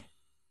have...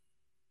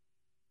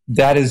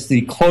 That is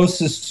the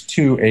closest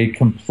to a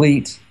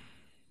complete,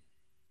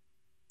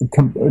 to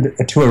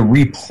a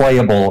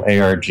replayable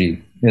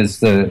ARG is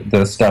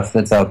the stuff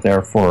that's out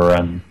there for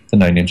the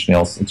 9 Inch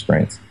Nails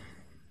experience.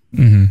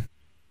 Mm-hmm.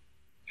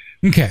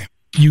 Okay.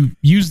 You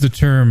used the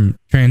term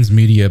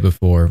transmedia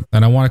before,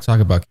 and I want to talk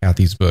about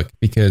Kathy's book,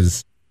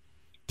 because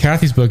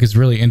Kathy's book is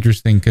really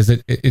interesting because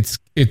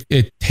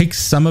it takes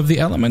some of the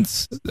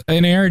elements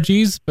in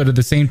ARGs, but at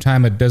the same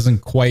time, it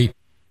doesn't quite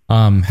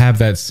have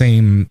that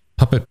same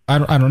puppet. I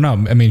don't know.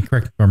 I mean,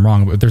 correct me if I'm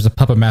wrong, but there's a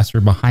puppet master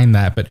behind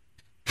that. But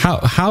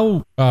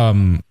how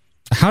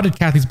did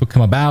Kathy's book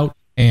come about,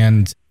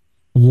 and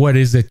what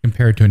is it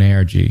compared to an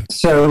ARG?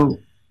 So,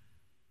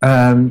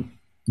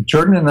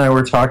 Jordan and I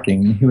were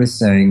talking, and he was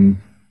saying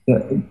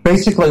that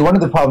basically one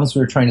of the problems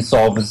we were trying to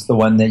solve is the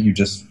one that you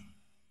just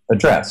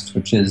addressed,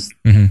 which is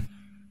the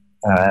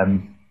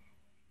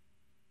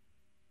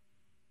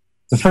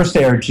first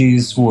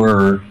ARGs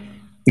were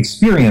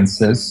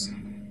experiences.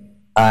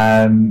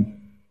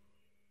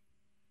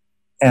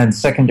 and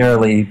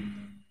secondarily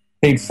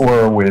paid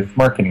for with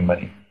marketing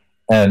money.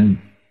 And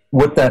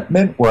what that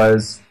meant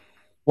was,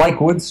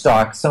 like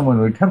Woodstock, someone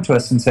would come to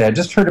us and say, I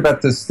just heard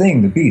about this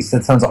thing, the Beast.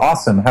 That sounds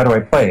awesome. How do I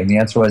play? And the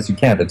answer was, you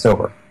can't. It's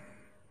over.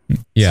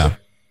 Yeah.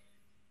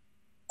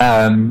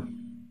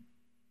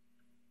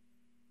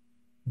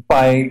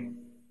 By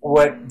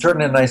what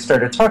Jordan and I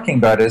started talking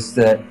about is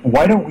that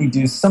why don't we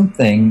do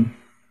something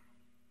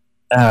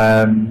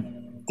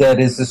that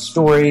is a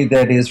story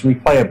that is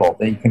replayable,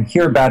 that you can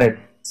hear about it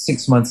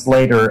 6 months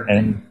later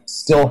and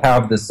still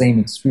have the same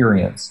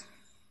experience.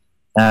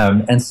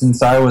 And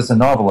since I was a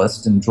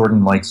novelist and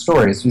Jordan liked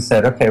stories, we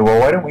said, okay, well,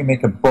 why don't we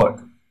make a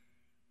book?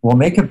 We'll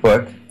make a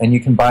book, and you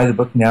can buy the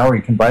book now or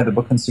you can buy the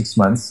book in 6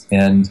 months,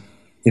 and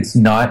it's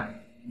not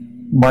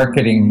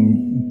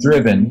marketing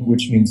driven,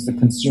 which means the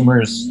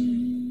consumers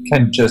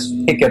can just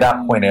pick it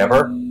up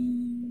whenever.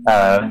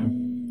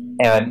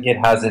 And it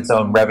has its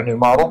own revenue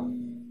model.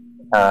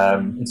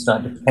 It's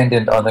not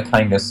dependent on the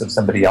kindness of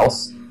somebody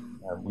else.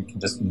 We can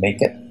just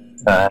make it,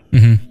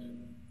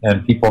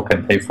 and people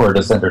can pay for it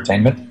as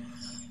entertainment.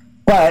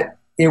 But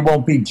it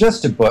won't be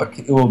just a book.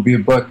 It will be a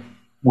book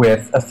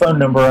with a phone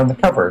number on the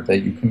cover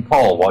that you can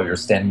call while you're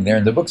standing there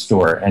in the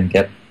bookstore and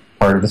get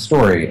part of the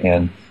story.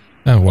 And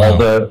all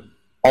the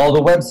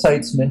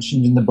websites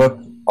mentioned in the book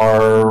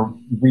are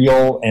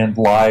real and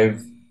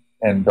live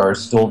and are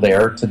still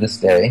there to this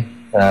day.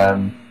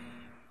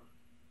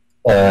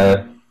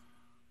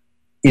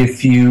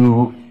 If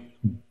you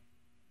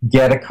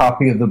get a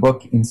copy of the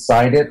book,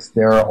 inside it,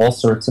 there are all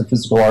sorts of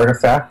physical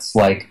artifacts,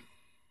 like,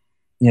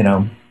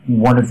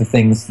 one of the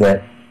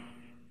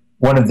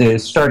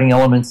starting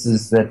elements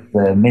is that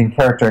the main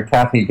character,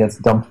 Kathy, gets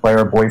dumped by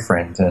her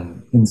boyfriend,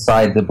 and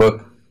inside the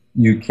book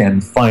you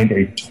can find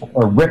a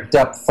ripped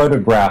up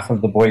photograph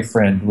of the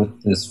boyfriend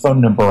with this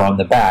phone number on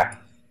the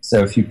back.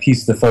 So if you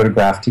piece the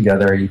photograph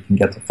together, you can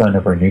get the phone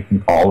number and you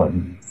can call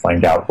and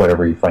find out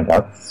whatever you find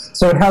out.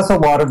 So it has a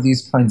lot of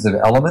these kinds of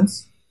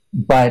elements,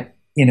 but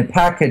in a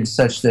package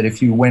such that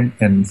if you went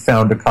and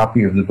found a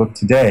copy of the book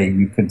today,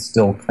 you could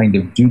still kind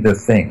of do the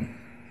thing.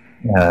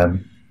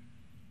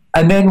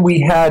 And then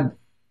we had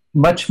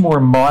much more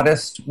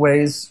modest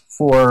ways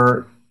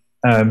for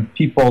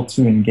people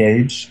to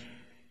engage,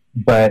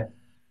 but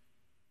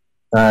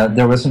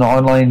there was an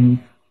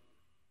online,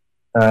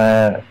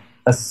 a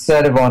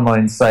set of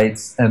online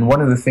sites, and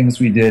one of the things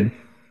we did,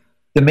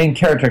 the main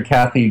character,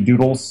 Kathy,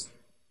 doodles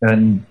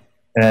and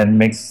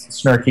makes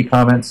snarky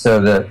comments,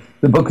 so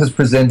the book is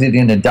presented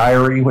in a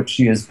diary, which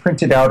she has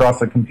printed out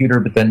off a computer,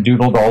 but then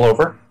doodled all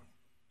over.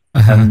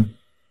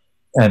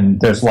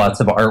 And there's lots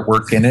of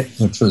artwork in it,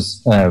 which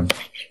was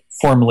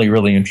formerly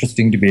really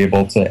interesting to be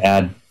able to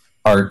add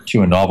art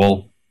to a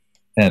novel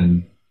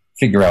and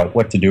figure out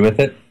what to do with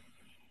it.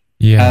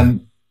 Yeah.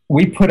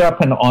 We put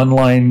up an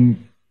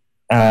online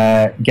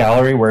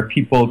gallery where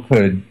people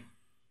could,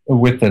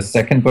 with the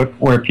second book,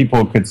 where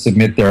people could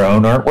submit their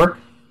own artwork.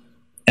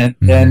 And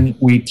then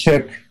we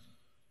took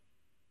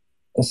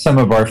some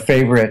of our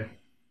favorite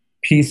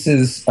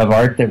pieces of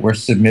art that were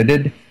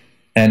submitted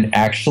and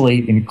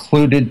actually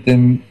included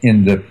them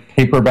in the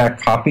paperback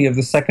copy of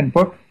the second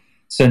book.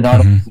 So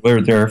not only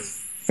were there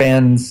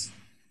fans,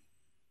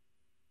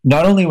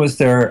 not only was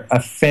there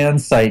a fan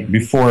site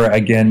before,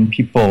 again,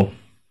 people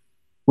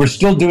were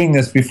still doing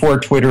this before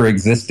Twitter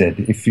existed,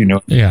 if you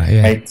know.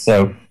 Yeah. Right?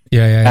 So,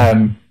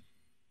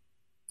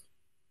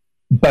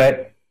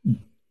 but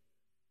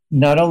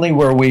not only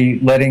were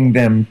we letting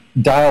them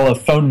dial a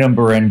phone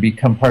number and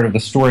become part of the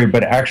story,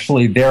 but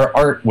actually their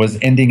art was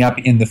ending up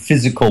in the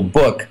physical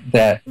book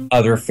that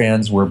other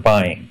fans were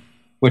buying,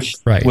 which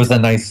was a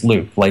nice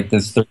loop. Like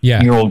this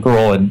 13-year-old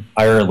girl in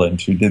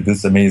Ireland who did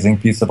this amazing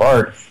piece of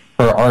art,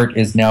 her art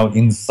is now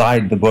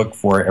inside the book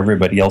for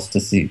everybody else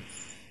to see.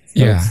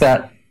 So it's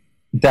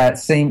that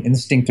same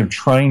instinct of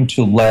trying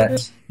to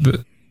let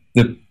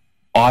the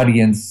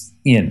audience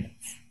in.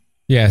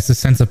 Yeah, it's a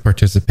sense of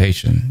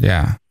participation.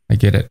 Yeah, I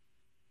get it.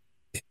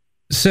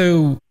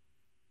 So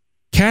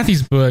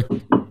Kathy's book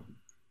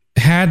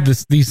had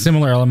these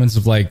similar elements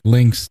of like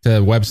links to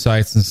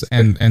websites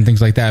and things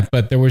like that,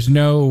 but there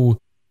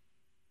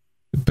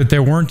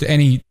weren't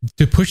any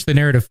to push the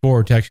narrative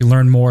forward to actually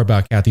learn more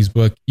about Kathy's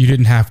book. You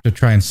didn't have to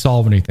try and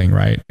solve anything,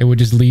 right? It would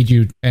just lead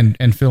you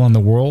and fill in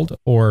the world,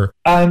 or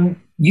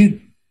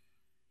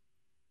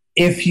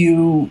if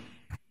you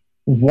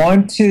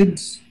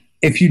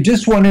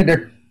just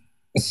wanted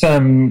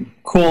some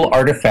cool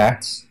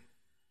artifacts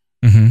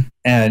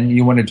and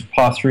you wanted to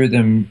paw through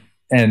them,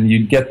 and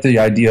you'd get the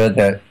idea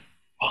that,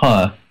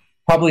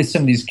 probably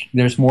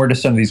there's more to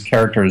some of these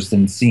characters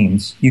than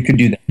seems. You could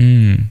do that.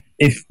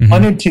 If you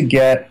wanted to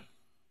get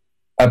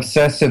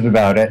obsessive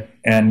about it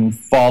and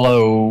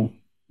follow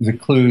the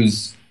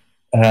clues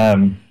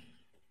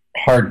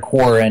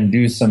hardcore and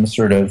do some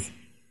sort of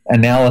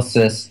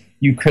analysis,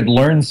 you could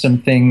learn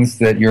some things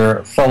that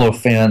your fellow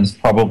fans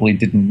probably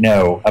didn't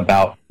know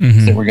about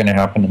that were going to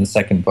happen in the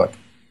second book.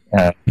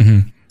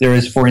 There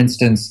is, for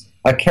instance,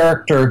 a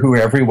character who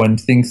everyone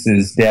thinks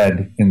is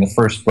dead in the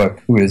first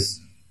book who is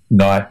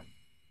not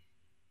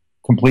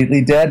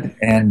completely dead,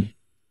 and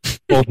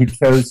people who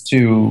chose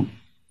to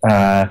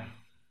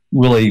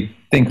really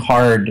think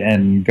hard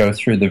and go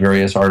through the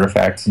various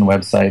artifacts and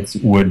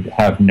websites would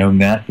have known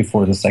that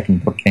before the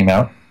second book came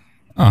out.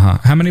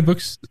 How many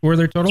books were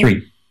there total?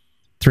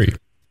 Three.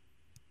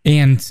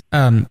 And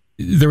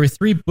there were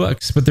 3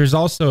 books, but there's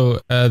also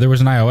there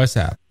was an iOS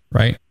app,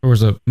 right? There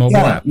was a mobile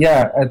app.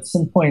 Yeah, at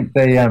some point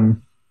they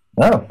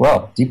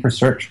deeper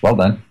search, well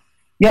done.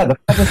 Yeah, the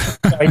publisher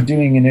tried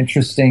doing an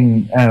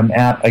interesting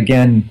app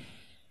again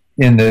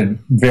in the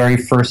very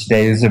first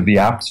days of the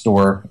App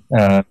Store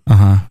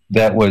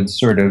that would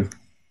sort of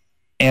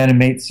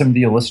animate some of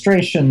the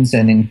illustrations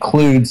and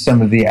include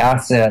some of the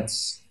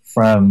assets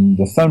from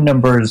the phone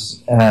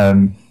numbers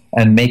and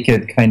make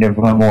it kind of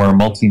a more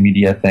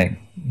multimedia thing.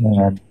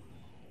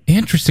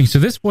 Interesting. So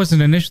this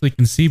wasn't initially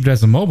conceived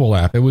as a mobile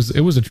app. It was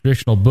a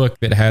traditional book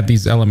that had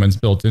these elements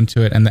built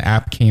into it, and the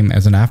app came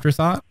as an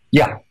afterthought?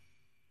 Yeah.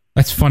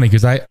 That's funny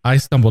because I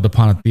stumbled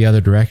upon it the other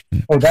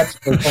direction. Oh, that's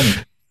so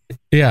funny.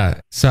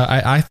 Yeah. So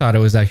I thought it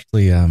was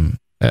actually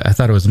I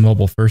thought it was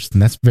mobile first,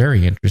 and that's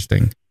very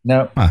interesting.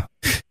 No. Huh.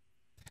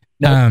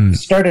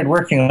 Started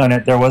working on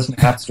it. There was an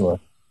App Store,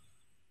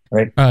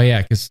 right? Oh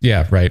yeah,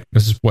 right.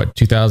 This is what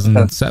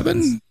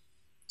 2007,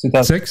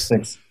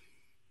 2006.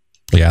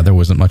 Yeah, there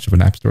wasn't much of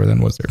an App Store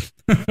then, was there?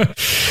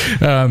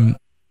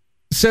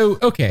 So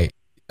okay,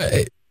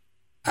 I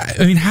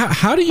mean,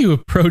 how do you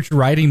approach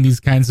writing these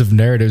kinds of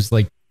narratives?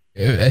 Like,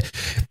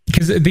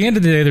 because at the end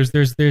of the day,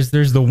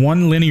 there's the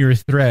one linear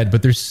thread,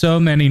 but there's so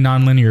many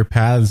nonlinear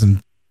paths and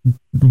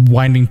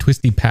winding,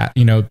 twisty paths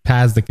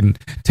that can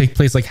take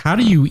place. Like, how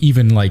do you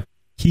even like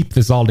keep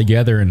this all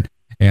together and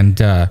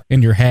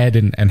in your head,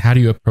 and how do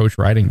you approach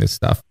writing this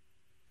stuff?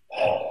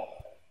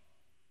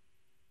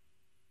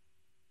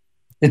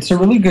 It's a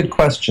really good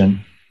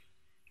question,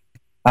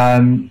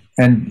 and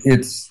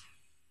it's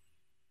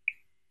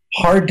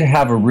hard to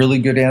have a really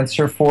good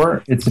answer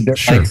for. It's a bit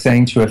like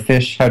saying to a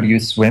fish, "How do you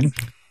swim?"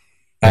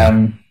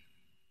 Yeah.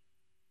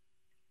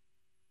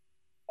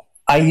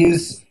 I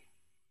use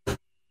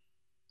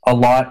a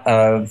lot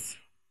of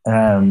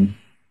I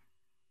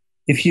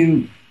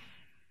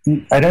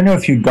don't know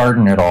if you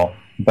garden at all,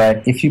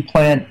 but if you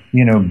plant,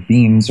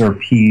 beans or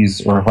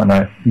peas or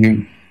whatnot,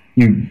 you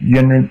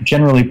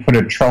generally put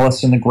a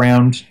trellis in the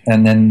ground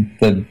and then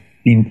the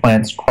bean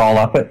plants crawl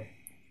up it.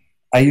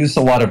 I use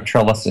a lot of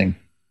trellising.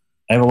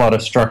 I have a lot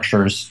of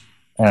structures.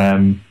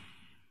 One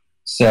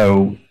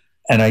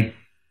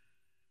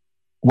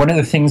of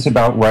the things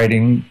about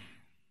writing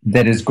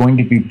that is going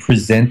to be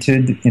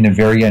presented in a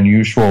very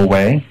unusual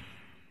way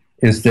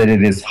is that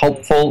it is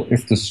helpful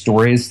if the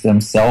stories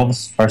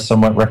themselves are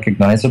somewhat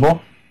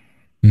recognizable.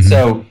 Mm-hmm.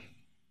 So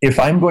if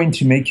I'm going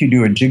to make you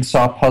do a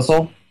jigsaw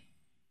puzzle,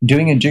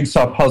 doing a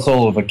jigsaw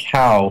puzzle of a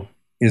cow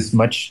is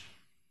much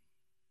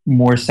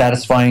more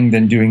satisfying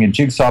than doing a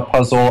jigsaw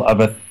puzzle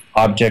of an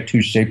object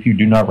whose shape you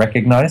do not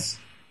recognize.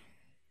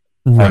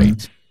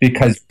 Right.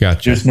 Because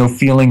there's no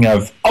feeling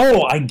of,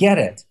 oh, I get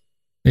it.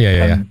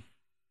 Yeah.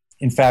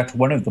 In fact,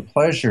 one of the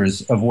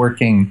pleasures of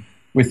working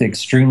with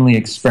extremely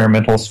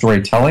experimental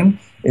storytelling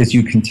is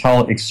you can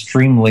tell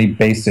extremely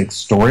basic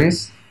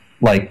stories.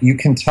 Like, you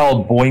can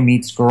tell boy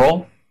meets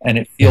girl, and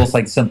it feels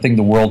like something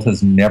the world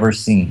has never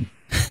seen.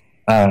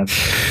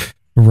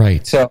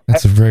 Right. So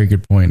that's a very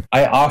good point.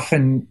 I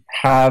often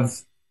have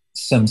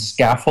some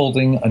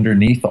scaffolding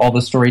underneath all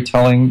the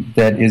storytelling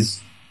that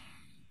is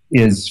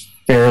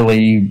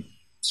fairly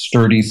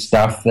sturdy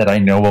stuff that I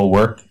know will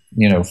work,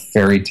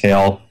 fairy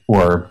tale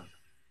or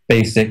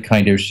basic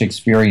kind of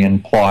Shakespearean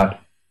plot.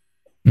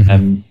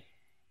 Mm-hmm.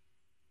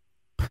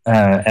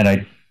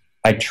 And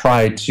I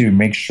try to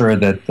make sure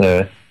that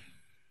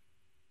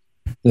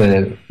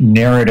the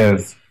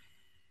narrative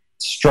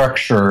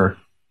structure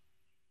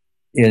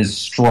is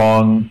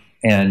strong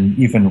and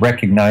even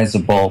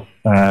recognizable.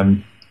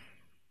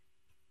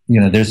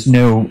 There's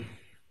no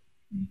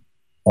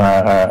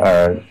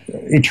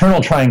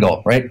eternal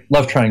triangle, right?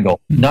 Love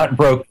triangle, not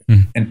broke,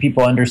 and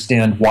people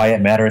understand why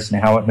it matters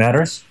and how it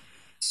matters.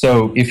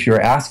 So if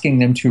you're asking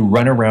them to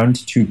run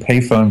around to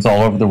payphones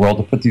all over the world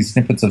to put these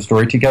snippets of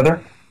story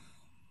together,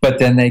 but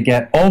then they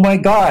get, oh my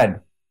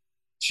God,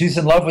 she's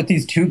in love with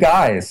these 2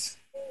 guys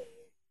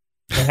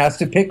and has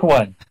to pick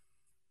one.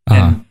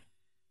 And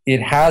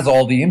it has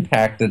all the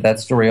impact that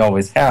story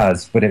always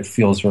has, but it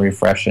feels very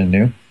fresh and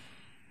new.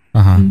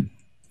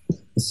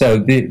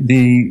 So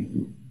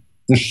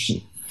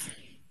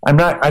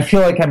I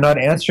feel like I'm not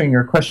answering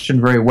your question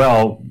very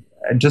well.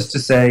 Just to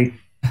say,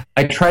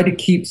 I try to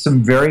keep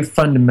some very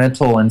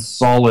fundamental and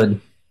solid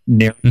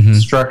narrative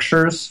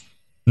structures,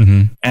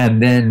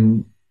 and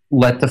then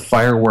let the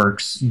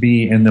fireworks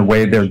be in the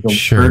way they're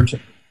delivered,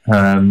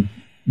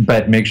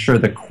 but make sure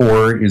the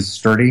core is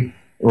sturdy,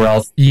 or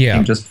else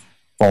it just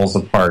falls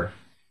apart.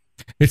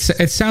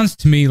 It sounds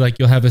to me like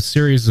you'll have a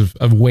series of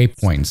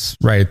waypoints,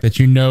 right? That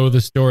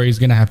the story is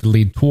going to have to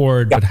lead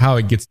toward, but how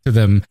it gets to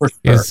them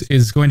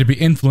is going to be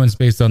influenced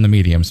based on the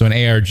medium. So in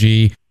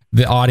ARG,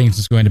 the audience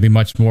is going to be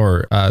much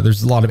more,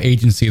 there's a lot of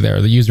agency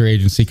there, the user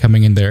agency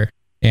coming in there,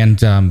 and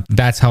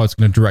that's how it's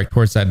going to direct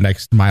towards that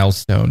next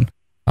milestone.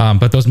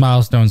 But those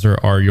milestones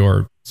are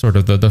your sort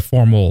of the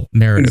formal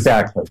narrative.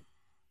 Exactly.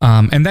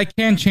 And that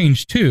can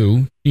change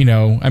too.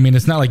 I mean,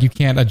 it's not like you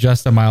can't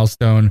adjust a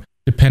milestone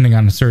depending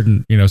on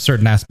certain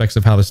aspects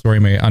of how the story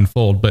may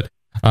unfold. But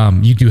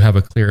you do have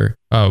a clear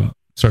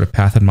sort of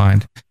path in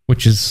mind,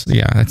 which is,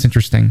 that's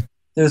interesting.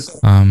 There's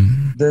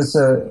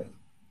a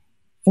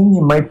thing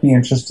you might be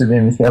interested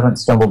in if you haven't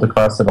stumbled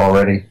across it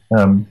already.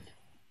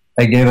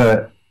 I gave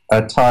a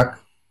talk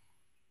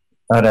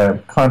at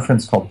a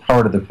conference called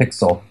Power to the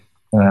Pixel,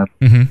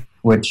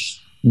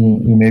 which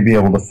you may be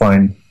able to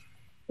find,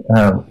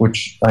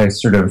 which I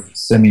sort of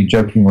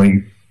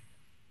semi-jokingly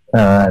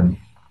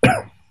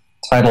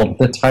titled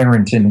The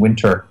Tyrant in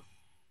Winter,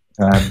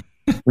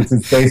 which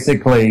is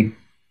basically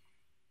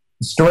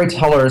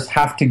storytellers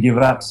have to give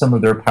up some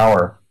of their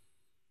power.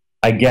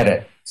 I get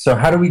it. So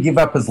how do we give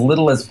up as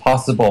little as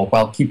possible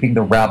while keeping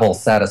the rabble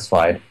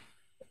satisfied?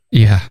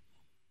 Yeah.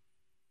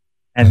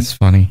 And that's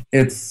funny.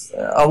 It's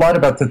a lot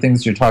about the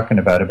things you're talking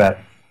about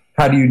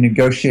how do you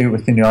negotiate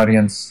within the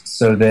audience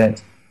so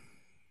that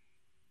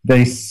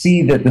they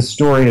see that the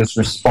story is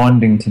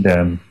responding to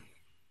them,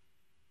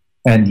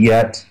 and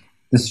yet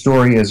the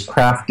story is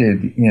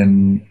crafted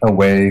in a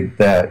way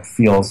that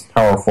feels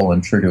powerful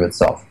and true to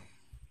itself.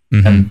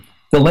 And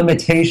the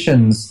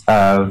limitations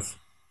of...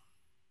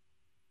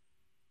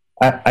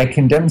 I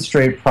can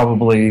demonstrate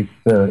probably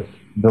the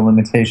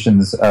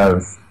limitations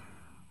of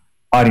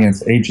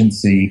audience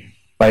agency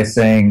by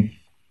saying,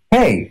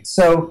 hey,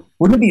 so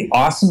wouldn't it be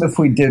awesome if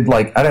we did,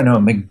 like, I don't know,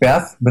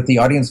 Macbeth, but the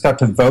audience got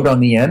to vote on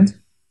the end?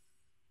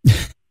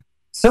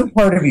 Some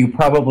part of you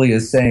probably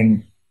is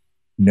saying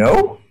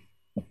no,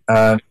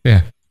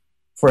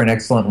 for an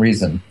excellent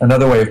reason.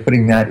 Another way of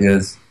putting that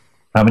is,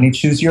 how many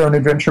Choose Your Own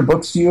Adventure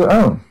books do you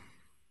own?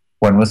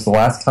 When was the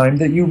last time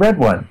that you read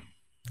one?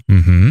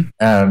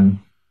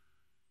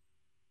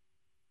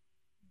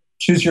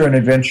 Choose Your Own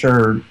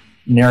Adventure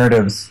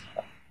narratives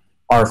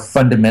are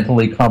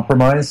fundamentally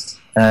compromised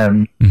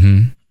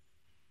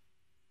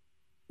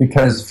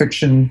because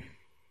fiction,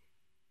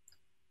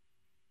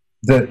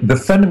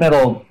 the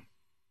fundamental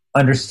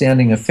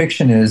understanding of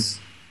fiction is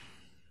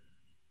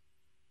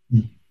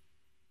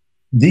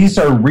these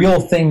are real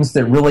things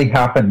that really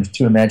happened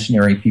to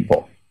imaginary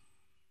people.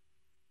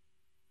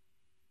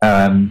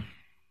 The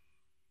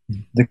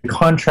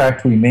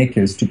contract we make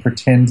is to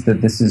pretend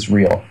that this is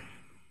real.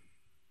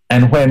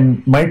 And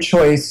when my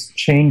choice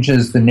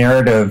changes the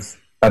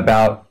narrative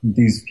about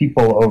these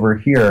people over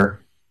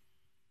here,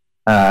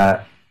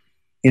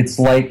 it's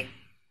like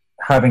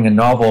having a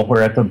novel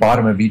where at the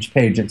bottom of each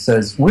page it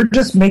says, we're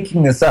just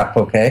making this up,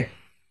 okay?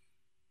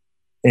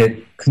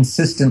 It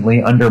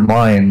consistently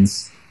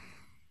undermines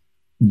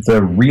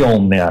the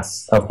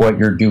realness of what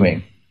you're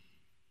doing.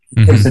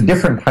 It's a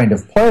different kind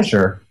of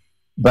pleasure,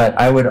 but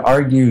I would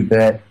argue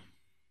that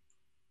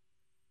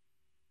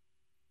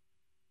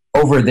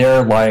over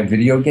there live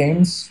video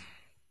games,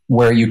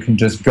 where you can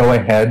just go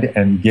ahead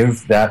and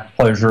give that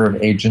pleasure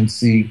of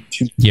agency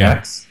to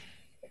X.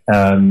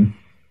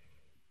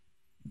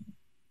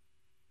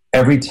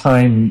 Every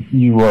time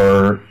you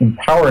are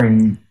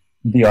empowering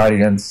the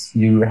audience,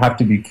 you have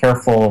to be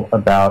careful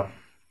about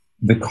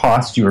the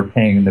cost you are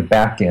paying in the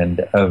back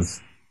end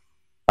of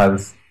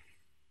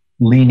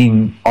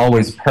leaning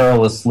always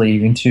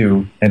perilously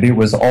into, and it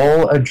was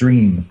all a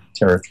dream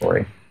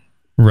territory.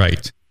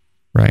 Right.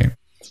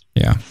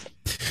 Yeah.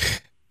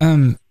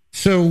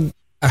 So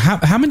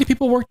how many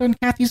people worked on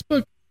Kathy's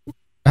book?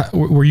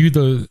 Were you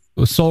the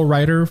sole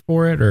writer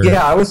for it? Or?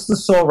 Yeah, I was the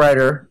sole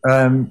writer.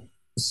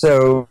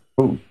 So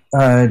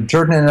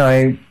Jordan and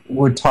I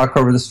would talk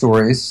over the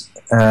stories,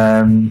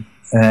 and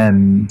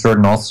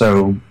Jordan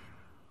also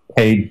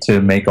paid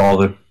to make all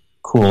the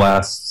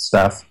cool-ass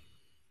stuff.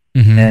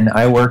 And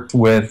I worked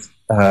with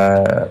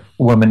a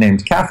woman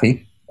named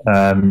Kathy,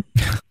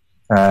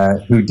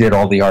 who did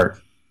all the art.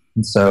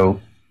 And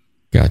so...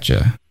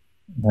 Gotcha.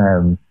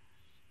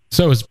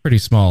 So it was a pretty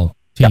small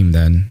team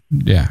then.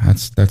 Yeah,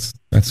 that's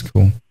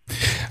cool.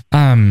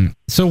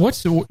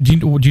 So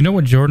do you know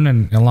what Jordan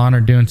and Ilan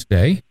are doing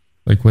today?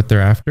 Like what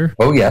they're after?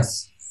 Oh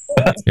yes.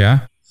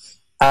 Yeah.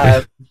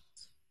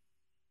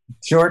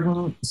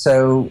 Jordan.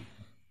 So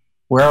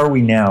where are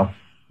we now?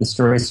 The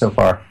story so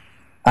far.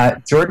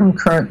 Jordan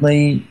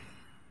currently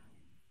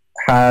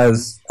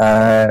has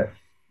a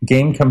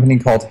game company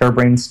called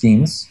Harebrained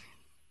Schemes.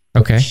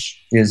 Okay.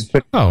 Which is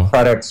putting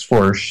products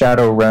for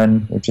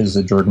Shadowrun, which is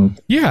a Jordan.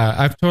 Yeah,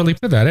 I've totally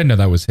put that. I didn't know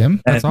that was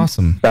him. That's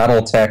awesome.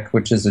 BattleTech,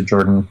 which is a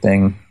Jordan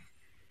thing.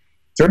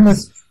 Jordan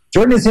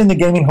is in the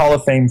Gaming Hall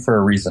of Fame for a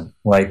reason.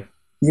 Like,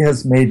 he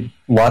has made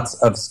lots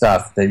of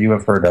stuff that you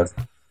have heard of.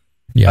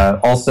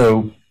 Yeah.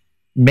 Also,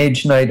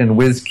 Mage Knight and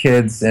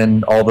WizKids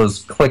and all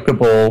those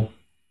clickable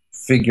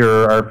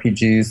figure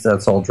RPGs.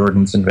 That's all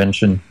Jordan's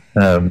invention.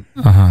 The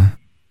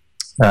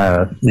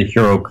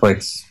hero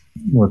clicks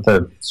with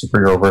the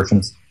superhero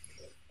versions.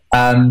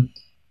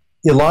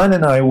 Ilan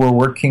and I were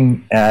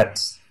working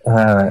at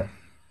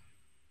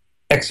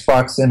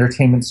Xbox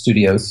Entertainment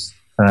Studios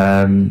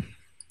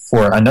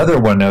for another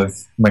one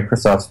of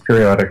Microsoft's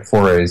periodic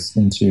forays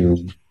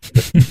into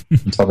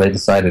until they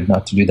decided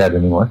not to do that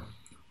anymore.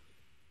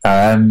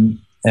 And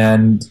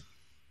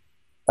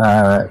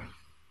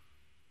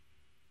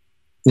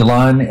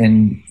Elon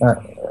and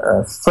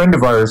a friend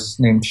of ours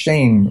named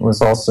Shane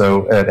was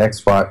also at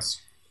Xbox,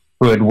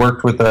 who had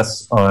worked with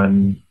us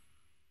on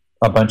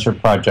a bunch of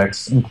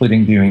projects,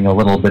 including doing a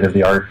little bit of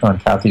the art on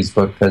Kathy's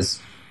book,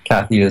 because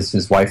Kathy is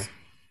his wife.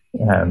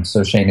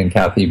 So Shane and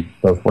Kathy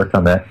both worked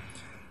on that.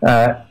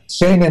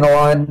 Shane and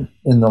Elon,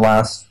 in the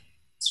last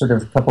sort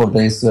of couple of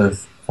days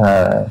of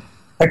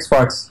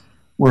Xbox,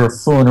 were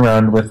fooling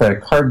around with a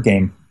card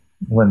game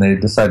when they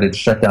decided to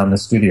shut down the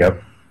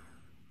studio.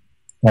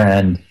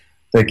 And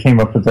they came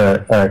up with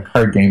a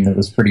card game that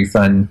was pretty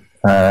fun,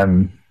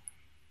 and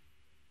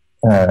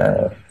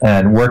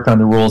worked on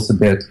the rules a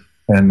bit,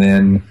 and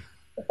then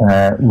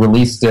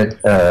released it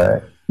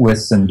with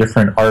some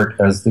different art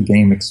as the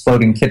game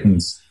Exploding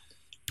Kittens.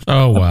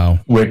 Oh, wow.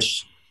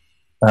 Which...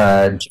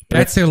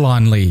 that's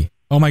Elon Lee.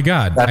 Oh, my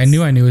God. I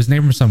knew his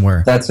name from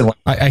somewhere. That's Elon.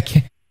 I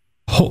can't...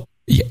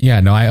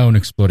 no, I own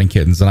Exploding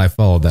Kittens, and I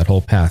followed that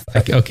whole path.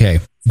 Okay,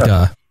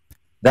 duh.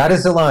 That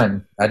is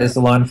Elon. That is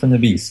Elon from the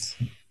Beast.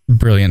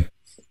 Brilliant.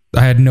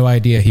 I had no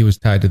idea he was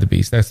tied to the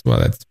Beast. That's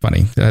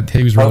funny.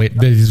 He was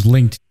he's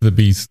linked to the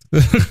Beast.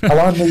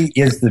 Elon Lee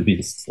is the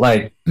Beast.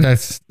 Like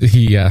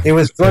It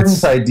was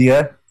Jordan's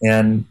idea,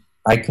 and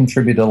I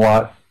contributed a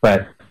lot.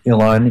 But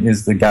Elon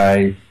is the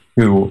guy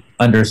who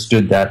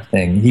understood that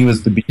thing. He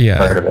was the Beast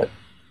part of it.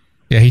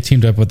 Yeah, he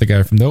teamed up with the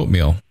guy from the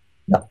Oatmeal.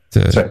 Yeah,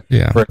 that's right.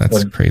 Yeah,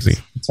 that's crazy.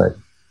 That's right.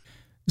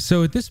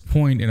 So at this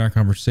point in our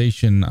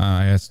conversation,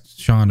 I asked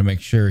Sean to make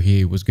sure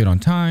he was good on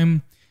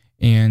time.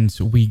 And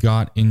we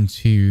got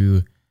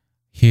into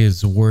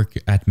his work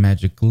at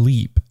Magic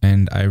Leap.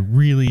 And I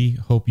really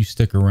hope you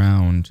stick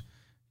around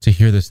to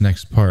hear this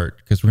next part,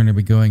 because we're going to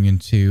be going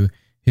into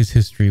his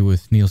history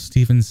with Neal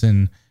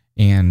Stephenson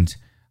and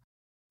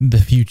the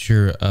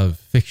future of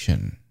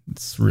fiction.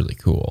 It's really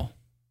cool.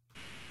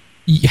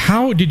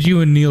 How did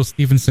you and Neal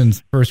Stephenson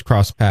first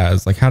cross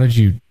paths? Like, how did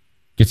you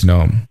get to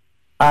know him?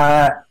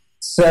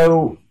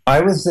 So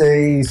I was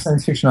a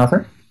science fiction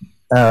author.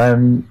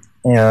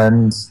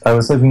 And I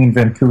was living in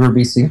Vancouver,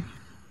 BC.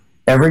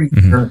 Every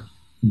year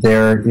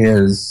there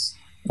is,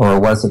 or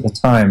was at the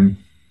time,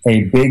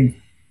 a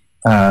big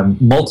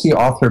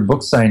multi-author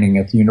book signing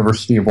at the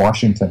University of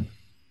Washington,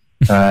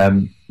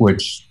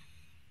 which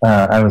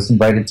I was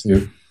invited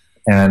to.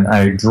 And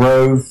I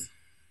drove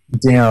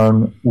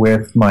down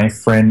with my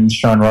friend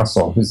Sean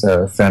Russell, who's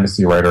a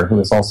fantasy writer who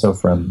is also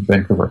from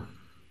Vancouver.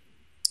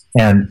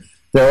 And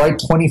there are like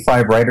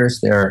 25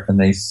 writers there, and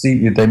they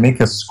seat you. They make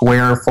a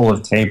square full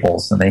of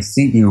tables, and they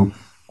seat you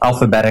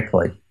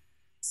alphabetically.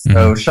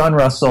 So Sean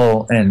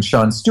Russell and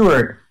Sean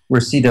Stewart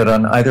were seated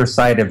on either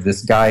side of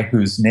this guy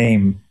whose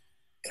name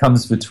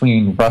comes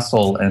between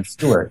Russell and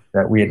Stewart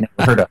that we had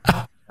never heard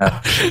of.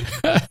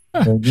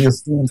 Neal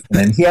Stephenson.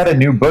 And he had a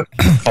new book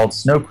called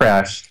Snow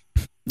Crash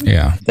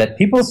that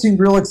people seemed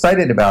real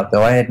excited about,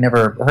 though I had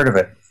never heard of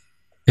it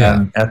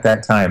at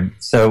that time.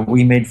 So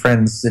we made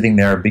friends sitting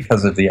there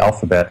because of the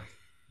alphabet,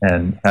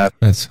 and have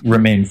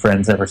remained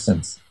friends ever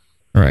since.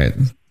 Right.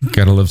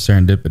 Gotta love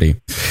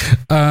serendipity.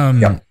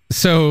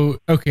 So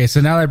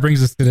now that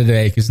brings us to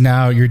today, because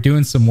now you're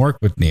doing some work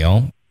with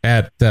Neal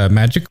at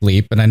Magic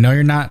Leap, and I know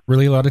you're not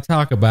really allowed to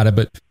talk about it,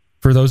 but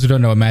for those who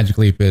don't know what Magic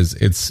Leap is,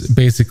 it's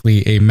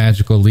basically a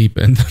magical leap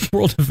in the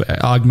world of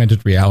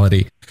augmented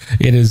reality.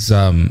 It is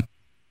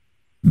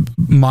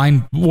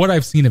what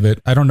I've seen of it,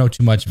 I don't know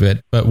too much of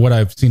it, but what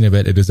I've seen of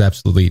it, it is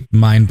absolutely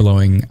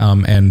mind-blowing,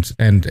 and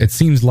it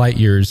seems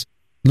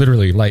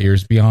literally light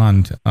years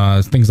beyond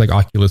things like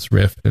Oculus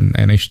Rift and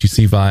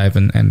HTC Vive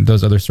and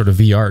those other sort of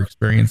VR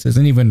experiences,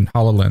 and even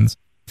HoloLens.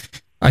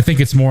 I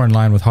think it's more in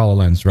line with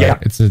HoloLens, right? Yeah.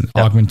 It's an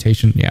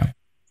augmentation,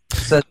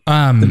 So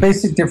the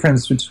basic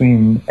difference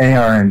between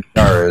AR and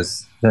VR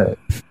is that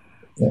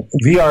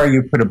VR,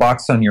 you put a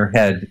box on your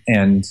head,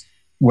 and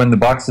when the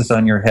box is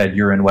on your head,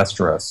 you're in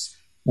Westeros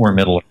or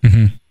Middle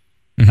Earth.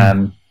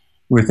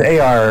 With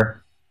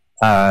AR,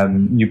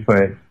 you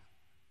put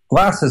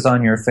glasses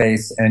on your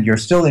face, and you're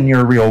still in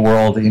your real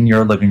world, in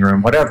your living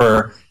room,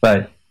 whatever,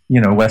 but,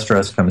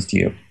 Westeros comes to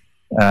you.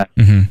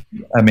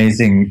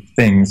 Amazing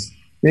things.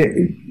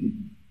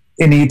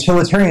 In a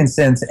utilitarian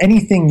sense,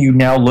 anything you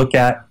now look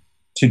at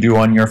to do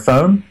on your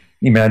phone,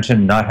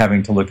 imagine not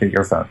having to look at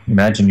your phone.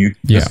 Imagine you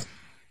just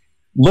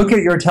look at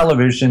your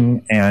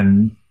television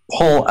and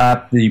pull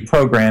up the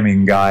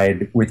programming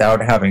guide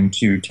without having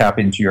to tap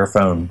into your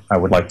phone. I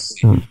would like to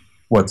see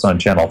what's on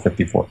channel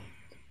 54.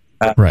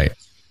 Right.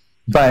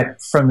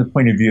 But from the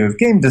point of view of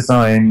game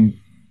design,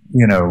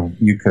 you're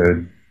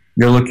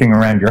looking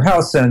around your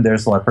house and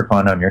there's a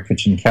leprechaun on your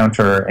kitchen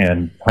counter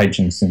and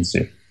hijinks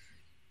ensue.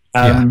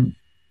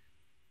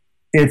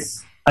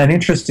 It's an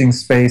interesting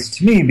space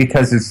to me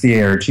because it's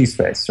the ARG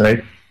space,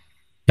 right?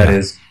 That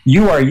is,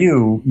 you are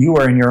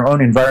in your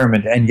own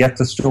environment, and yet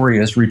the story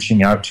is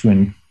reaching out to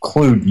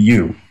include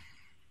you.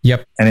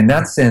 Yep. And in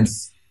that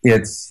sense,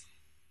 it's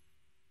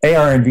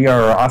AR and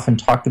VR are often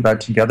talked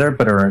about together,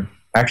 but are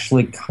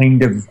actually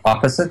kind of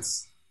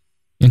opposites.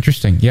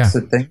 Interesting. Yeah. That's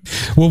the thing.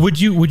 Well, would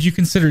you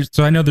consider?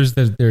 So I know there's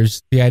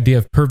the idea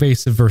of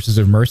pervasive versus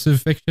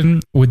immersive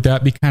fiction. Would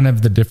that be kind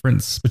of the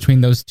difference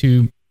between those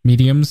two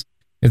mediums?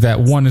 Is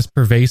that one is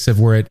pervasive,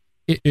 where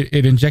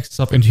it injects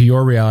itself into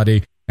your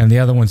reality, and the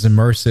other one's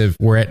immersive,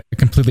 where it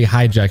completely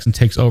hijacks and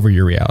takes over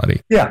your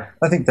reality? Yeah,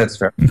 I think that's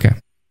fair. Okay.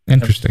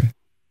 Interesting.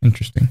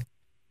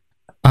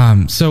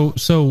 So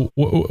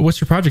what's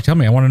your project? Tell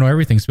me. I want to know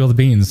everything. Spill the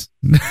beans.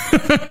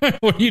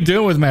 What are you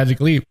doing with Magic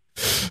Leap?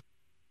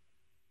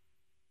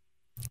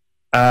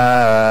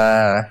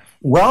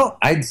 Well,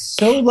 I'd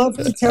so love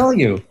to tell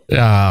you.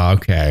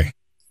 Okay.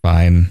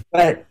 Fine.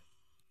 But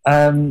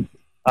I'm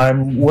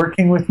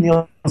working with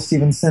Neil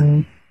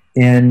Stephenson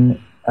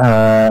in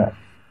a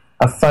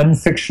fun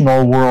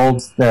fictional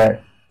world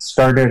that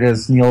started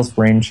as Neil's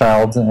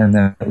brainchild, and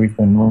that we've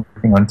been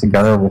working on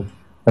together with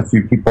a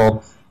few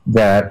people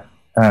that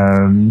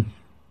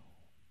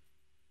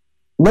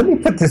let me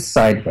put this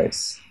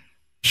sideways.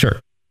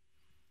 Sure.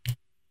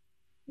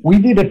 We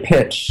did a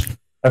pitch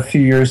a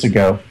few years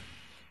ago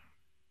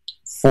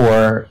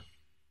for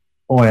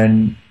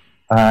when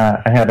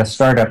I had a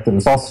startup that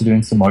was also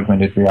doing some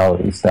augmented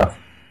reality stuff.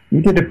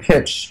 We did a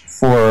pitch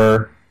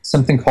for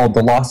something called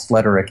the Lost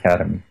Letter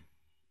Academy,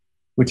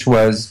 which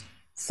was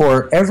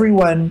for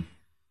everyone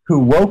who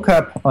woke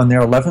up on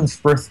their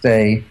 11th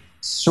birthday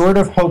sort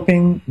of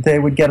hoping they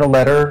would get a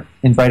letter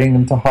inviting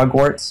them to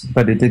Hogwarts,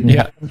 but it didn't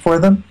happen for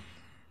them.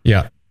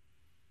 Yeah.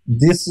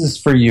 This is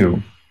for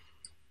you.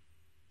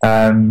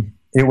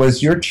 It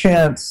was your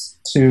chance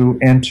to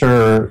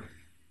enter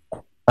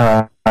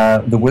the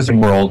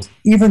Wizarding World,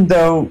 even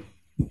though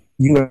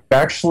you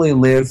actually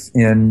live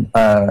in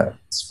a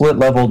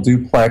split-level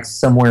duplex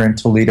somewhere in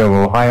Toledo,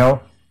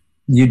 Ohio.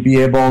 You'd be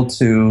able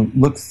to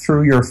look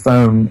through your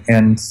phone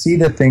and see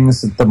the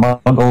things that the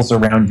muggles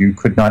around you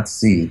could not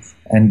see,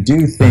 and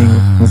do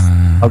things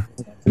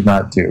muggles could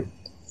not do.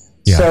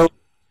 Yeah. So,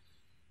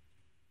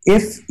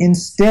 if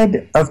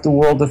instead of the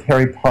world of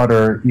Harry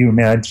Potter, you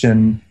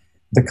imagine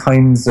the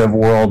kinds of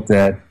world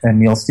that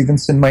Neil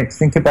Stephenson might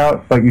think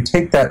about, but you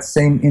take that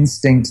same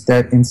instinct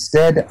that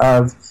instead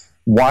of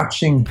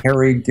watching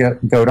Harry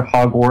go to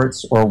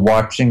Hogwarts or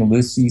watching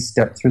Lucy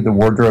step through the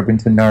wardrobe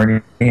into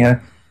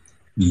Narnia,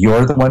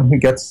 you're the one who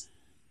gets to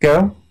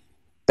go.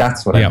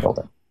 That's what I'm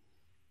building.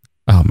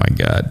 Oh my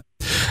God.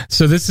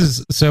 So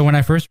when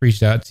I first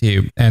reached out to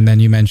you, and then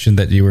you mentioned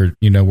that you were,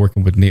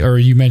 working with Neil, or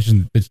you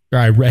mentioned that, or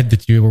I read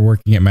that you were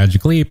working at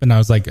Magic Leap, and I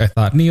was like, I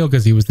thought Neil,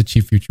 because he was the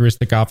chief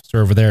futuristic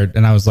officer over there,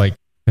 and I was like,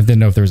 I didn't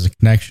know if there was a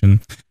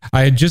connection.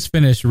 I had just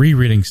finished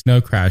rereading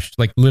Snow Crash,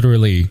 like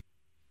literally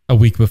a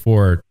week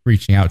before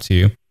reaching out to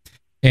you,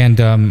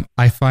 and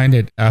I find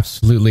it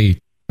absolutely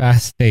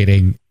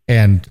fascinating,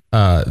 and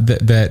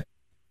that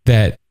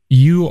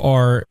you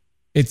are.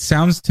 It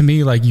sounds to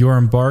me like you're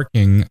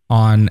embarking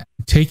on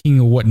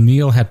taking what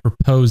Neil had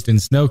proposed in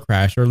Snow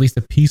Crash, or at least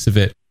a piece of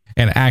it,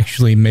 and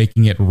actually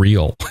making it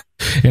real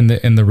in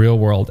the real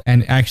world,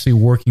 and actually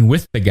working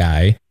with the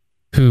guy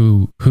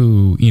who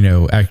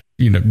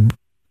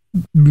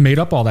made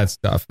up all that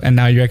stuff, and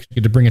now you actually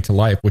get to bring it to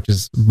life, which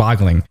is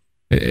boggling.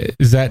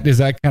 Is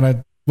that kind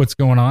of what's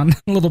going on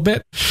a little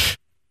bit?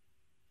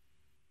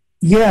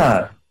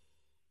 Yeah.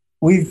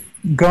 We've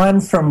gone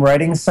from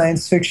writing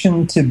science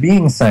fiction to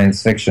being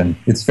science fiction.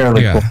 It's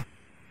fairly cool.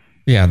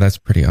 Yeah, that's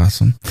pretty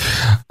awesome.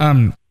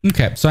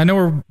 Okay, so I know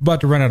we're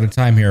about to run out of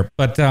time here,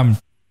 but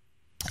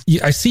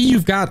I see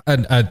you've got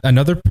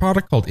another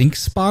product called Ink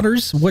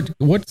Spotters.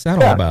 What's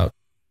that all about?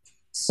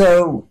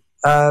 So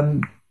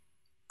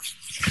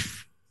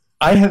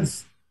I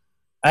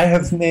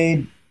have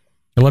made.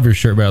 I love your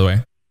shirt, by the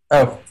way.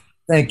 Oh,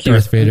 thank you.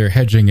 Darth Vader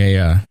hedging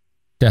a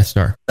Death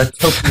Star. A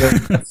topiary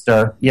Death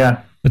Star.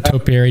 Yeah. The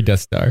topiary Death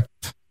Star.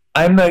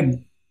 I'm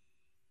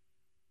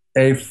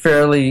a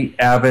fairly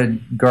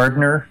avid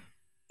gardener,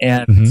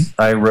 and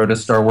I wrote a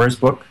Star Wars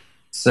book.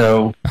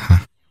 So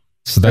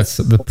that's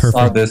the perfect.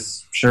 I saw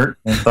this shirt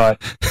and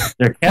thought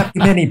there can't be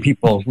many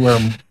people who are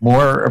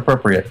more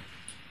appropriate.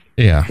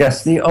 Yeah.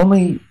 Yes, the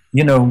only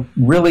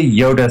really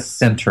Yoda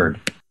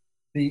centered.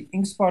 The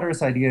Ink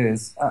Spotters idea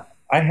is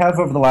I have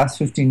over the last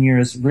 15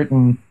 years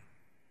written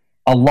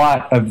a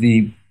lot of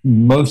the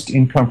most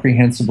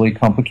incomprehensibly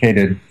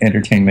complicated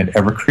entertainment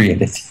ever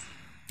created.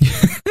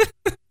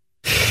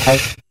 I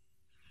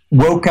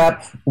woke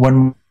up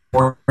one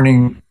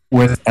morning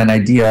with an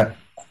idea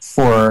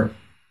for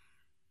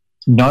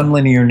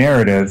nonlinear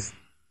narrative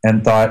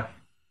and thought,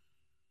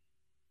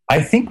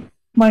 I think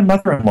my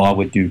mother-in-law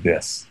would do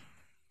this.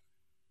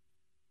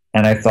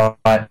 And I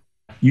thought,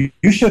 you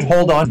should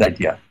hold on to that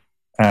idea.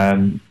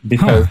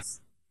 Because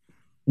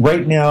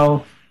right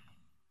now,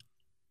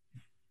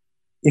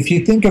 if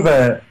you think of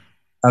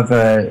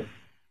a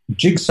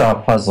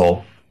jigsaw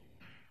puzzle,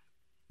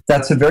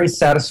 that's a very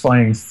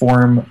satisfying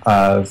form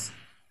of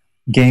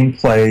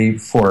gameplay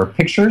for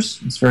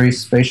pictures. It's very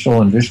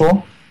spatial and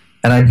visual.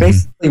 And I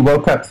basically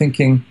woke up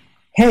thinking,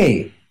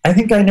 hey, I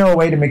think I know a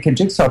way to make a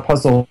jigsaw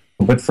puzzle,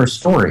 but for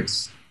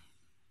stories.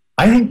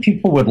 I think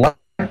people would like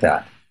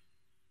that.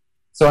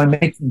 So I'm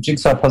making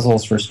jigsaw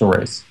puzzles for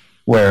stories,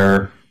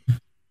 where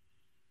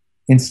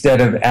instead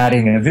of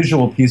adding a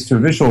visual piece to a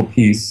visual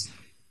piece,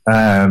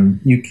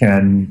 you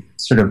can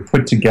sort of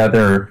put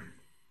together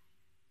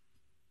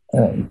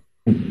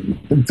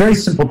very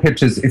simple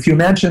pitches. If you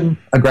imagine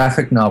a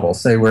graphic novel,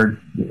 say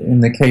in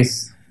the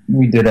case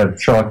we did a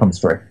Sherlock Holmes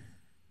story.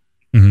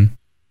 Mm-hmm.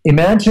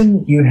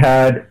 Imagine you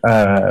had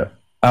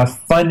a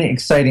fun,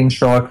 exciting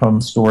Sherlock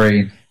Holmes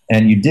story,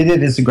 and you did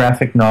it as a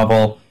graphic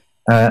novel,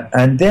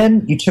 and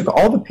then you took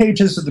all the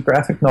pages of the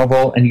graphic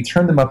novel and you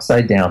turned them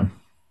upside down.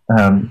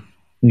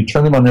 You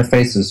turn them on their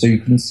faces so you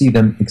couldn't see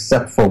them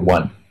except for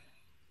one.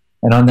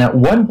 And on that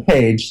one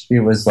page,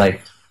 it was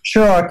like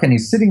Sherlock, and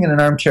he's sitting in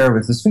an armchair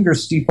with his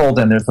fingers steepled,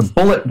 and there's a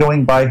bullet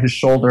going by his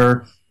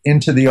shoulder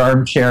into the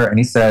armchair, and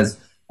he says,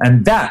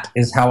 "And that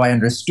is how I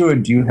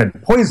understood you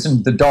had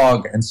poisoned the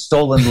dog and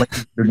stolen Lady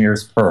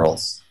Windermere's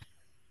pearls."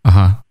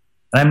 Uh-huh.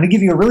 And I'm going to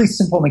give you a really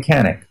simple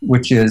mechanic,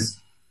 which is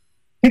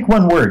pick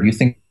one word you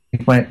think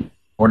might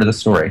order the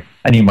story.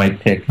 And you might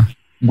pick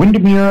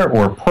Windermere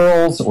or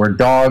pearls or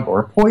dog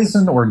or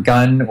poison or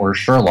gun or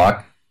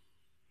Sherlock.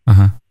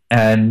 Uh-huh.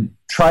 And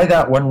try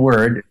that one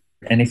word.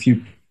 And if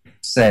you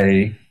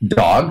say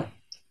dog,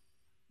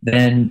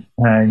 then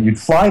you'd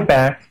fly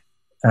back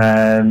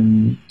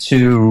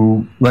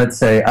to, let's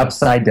say,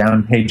 upside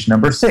down page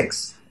number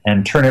 6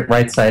 and turn it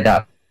right side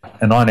up.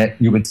 And on it,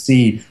 you would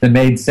see the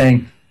maid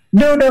saying,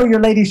 "No, your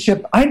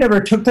ladyship, I never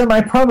took them,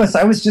 I promise.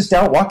 I was just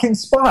out walking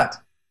Spot."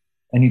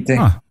 And you'd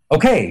think,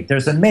 okay,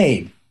 there's a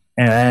maid.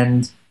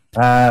 And,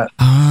 okay,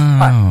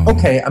 I'm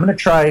going to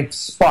try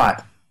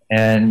Spot.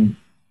 And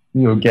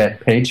you'll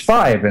get page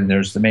 5, and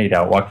there's the maid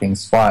out walking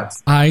Spot.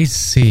 I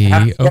see.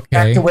 Get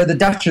back to where the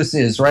Duchess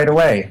is right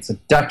away. It's a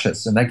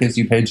Duchess, and that gives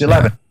you page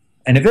 11.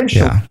 And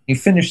eventually, when you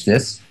finish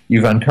this,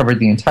 you've uncovered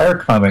the entire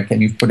comic,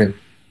 and you've put it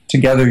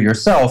together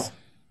yourself,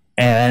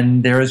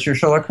 and there is your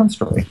Sherlock Holmes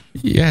story.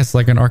 Yeah, it's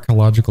like an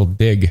archaeological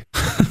dig.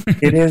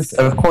 It is,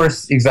 of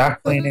course,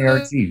 exactly an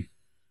ARG.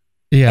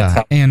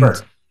 Yeah, and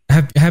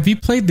have you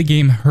played the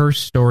game Her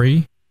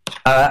Story?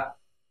 I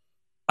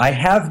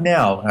have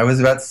now. I was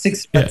about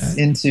 6 months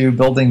into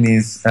building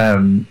these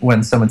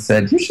when someone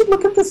said, "You should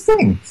look at this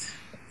thing."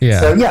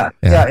 Yeah. So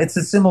it's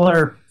a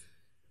similar.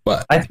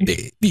 But I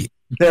think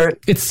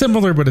it's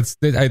similar, but it's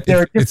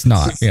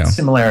not.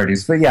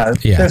 Similarities, but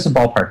there's a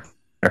ballpark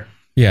there.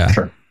 Yeah,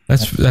 sure.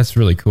 That's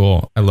really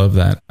cool. I love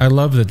that. I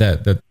love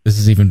that this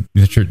is even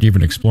that you're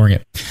even exploring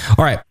it.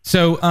 All right,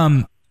 so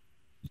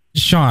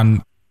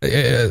Sean,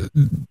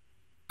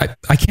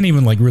 I can't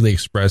even like really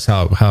express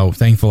how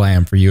thankful I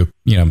am for you,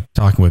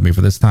 talking with me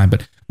for this time.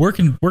 But where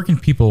can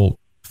people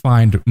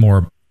find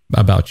more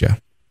about you?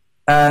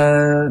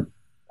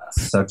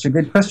 Such a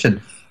good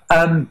question.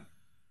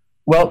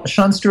 Well,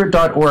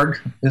 SeanStewart.org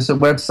is a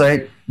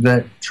website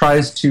that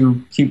tries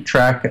to keep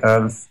track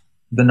of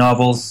the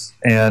novels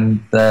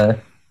and the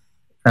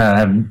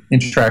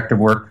interactive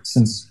work,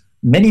 since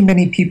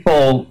many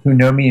people who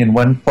know me in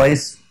one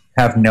place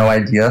have no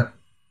idea.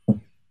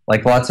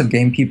 Like lots of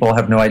game people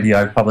have no idea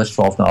I've published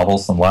 12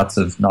 novels, and lots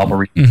of novel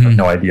readers have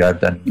no idea I've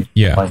done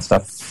online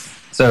stuff.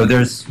 So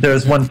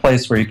there's one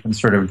place where you can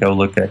sort of go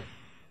look at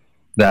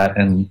that,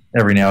 and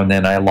every now and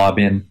then I lob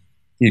in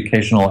the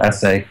occasional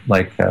essay.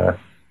 Like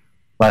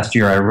last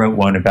year I wrote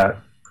one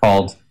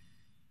called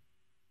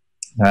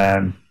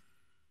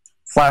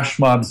Flash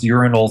Mobs,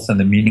 Urinals,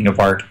 and the Meaning of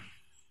Art.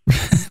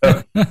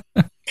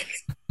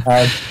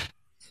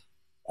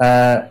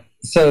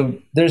 So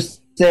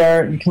there's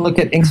you can look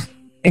at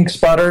Ink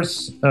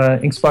Spotters,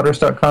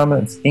 inkspotters.com.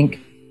 It's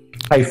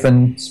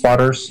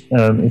ink-spotters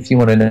if you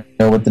want to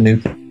know what the new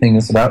thing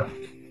is about.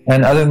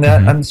 And other than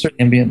that, I'm sort of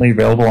ambiently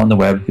available on the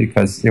web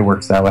because it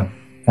works that way.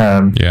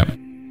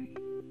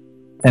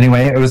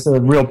 Anyway, it was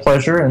a real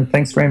pleasure, and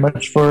thanks very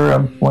much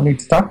for wanting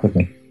to talk with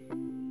me.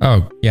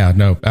 Oh, yeah,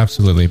 no,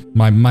 absolutely.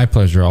 My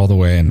pleasure all the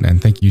way,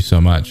 and thank you so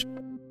much.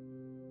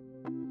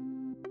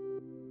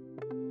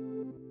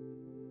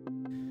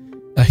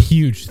 A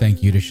huge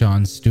thank you to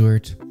Sean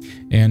Stewart.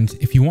 And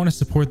if you want to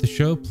support the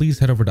show, please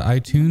head over to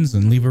iTunes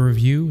and leave a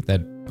review.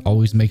 That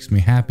always makes me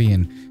happy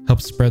and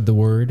helps spread the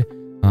word.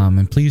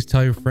 And please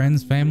tell your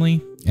friends,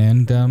 family,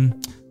 and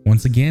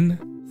once again,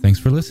 thanks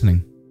for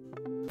listening.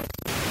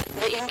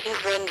 The ink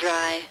has run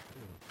dry.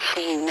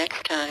 See you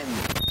next time.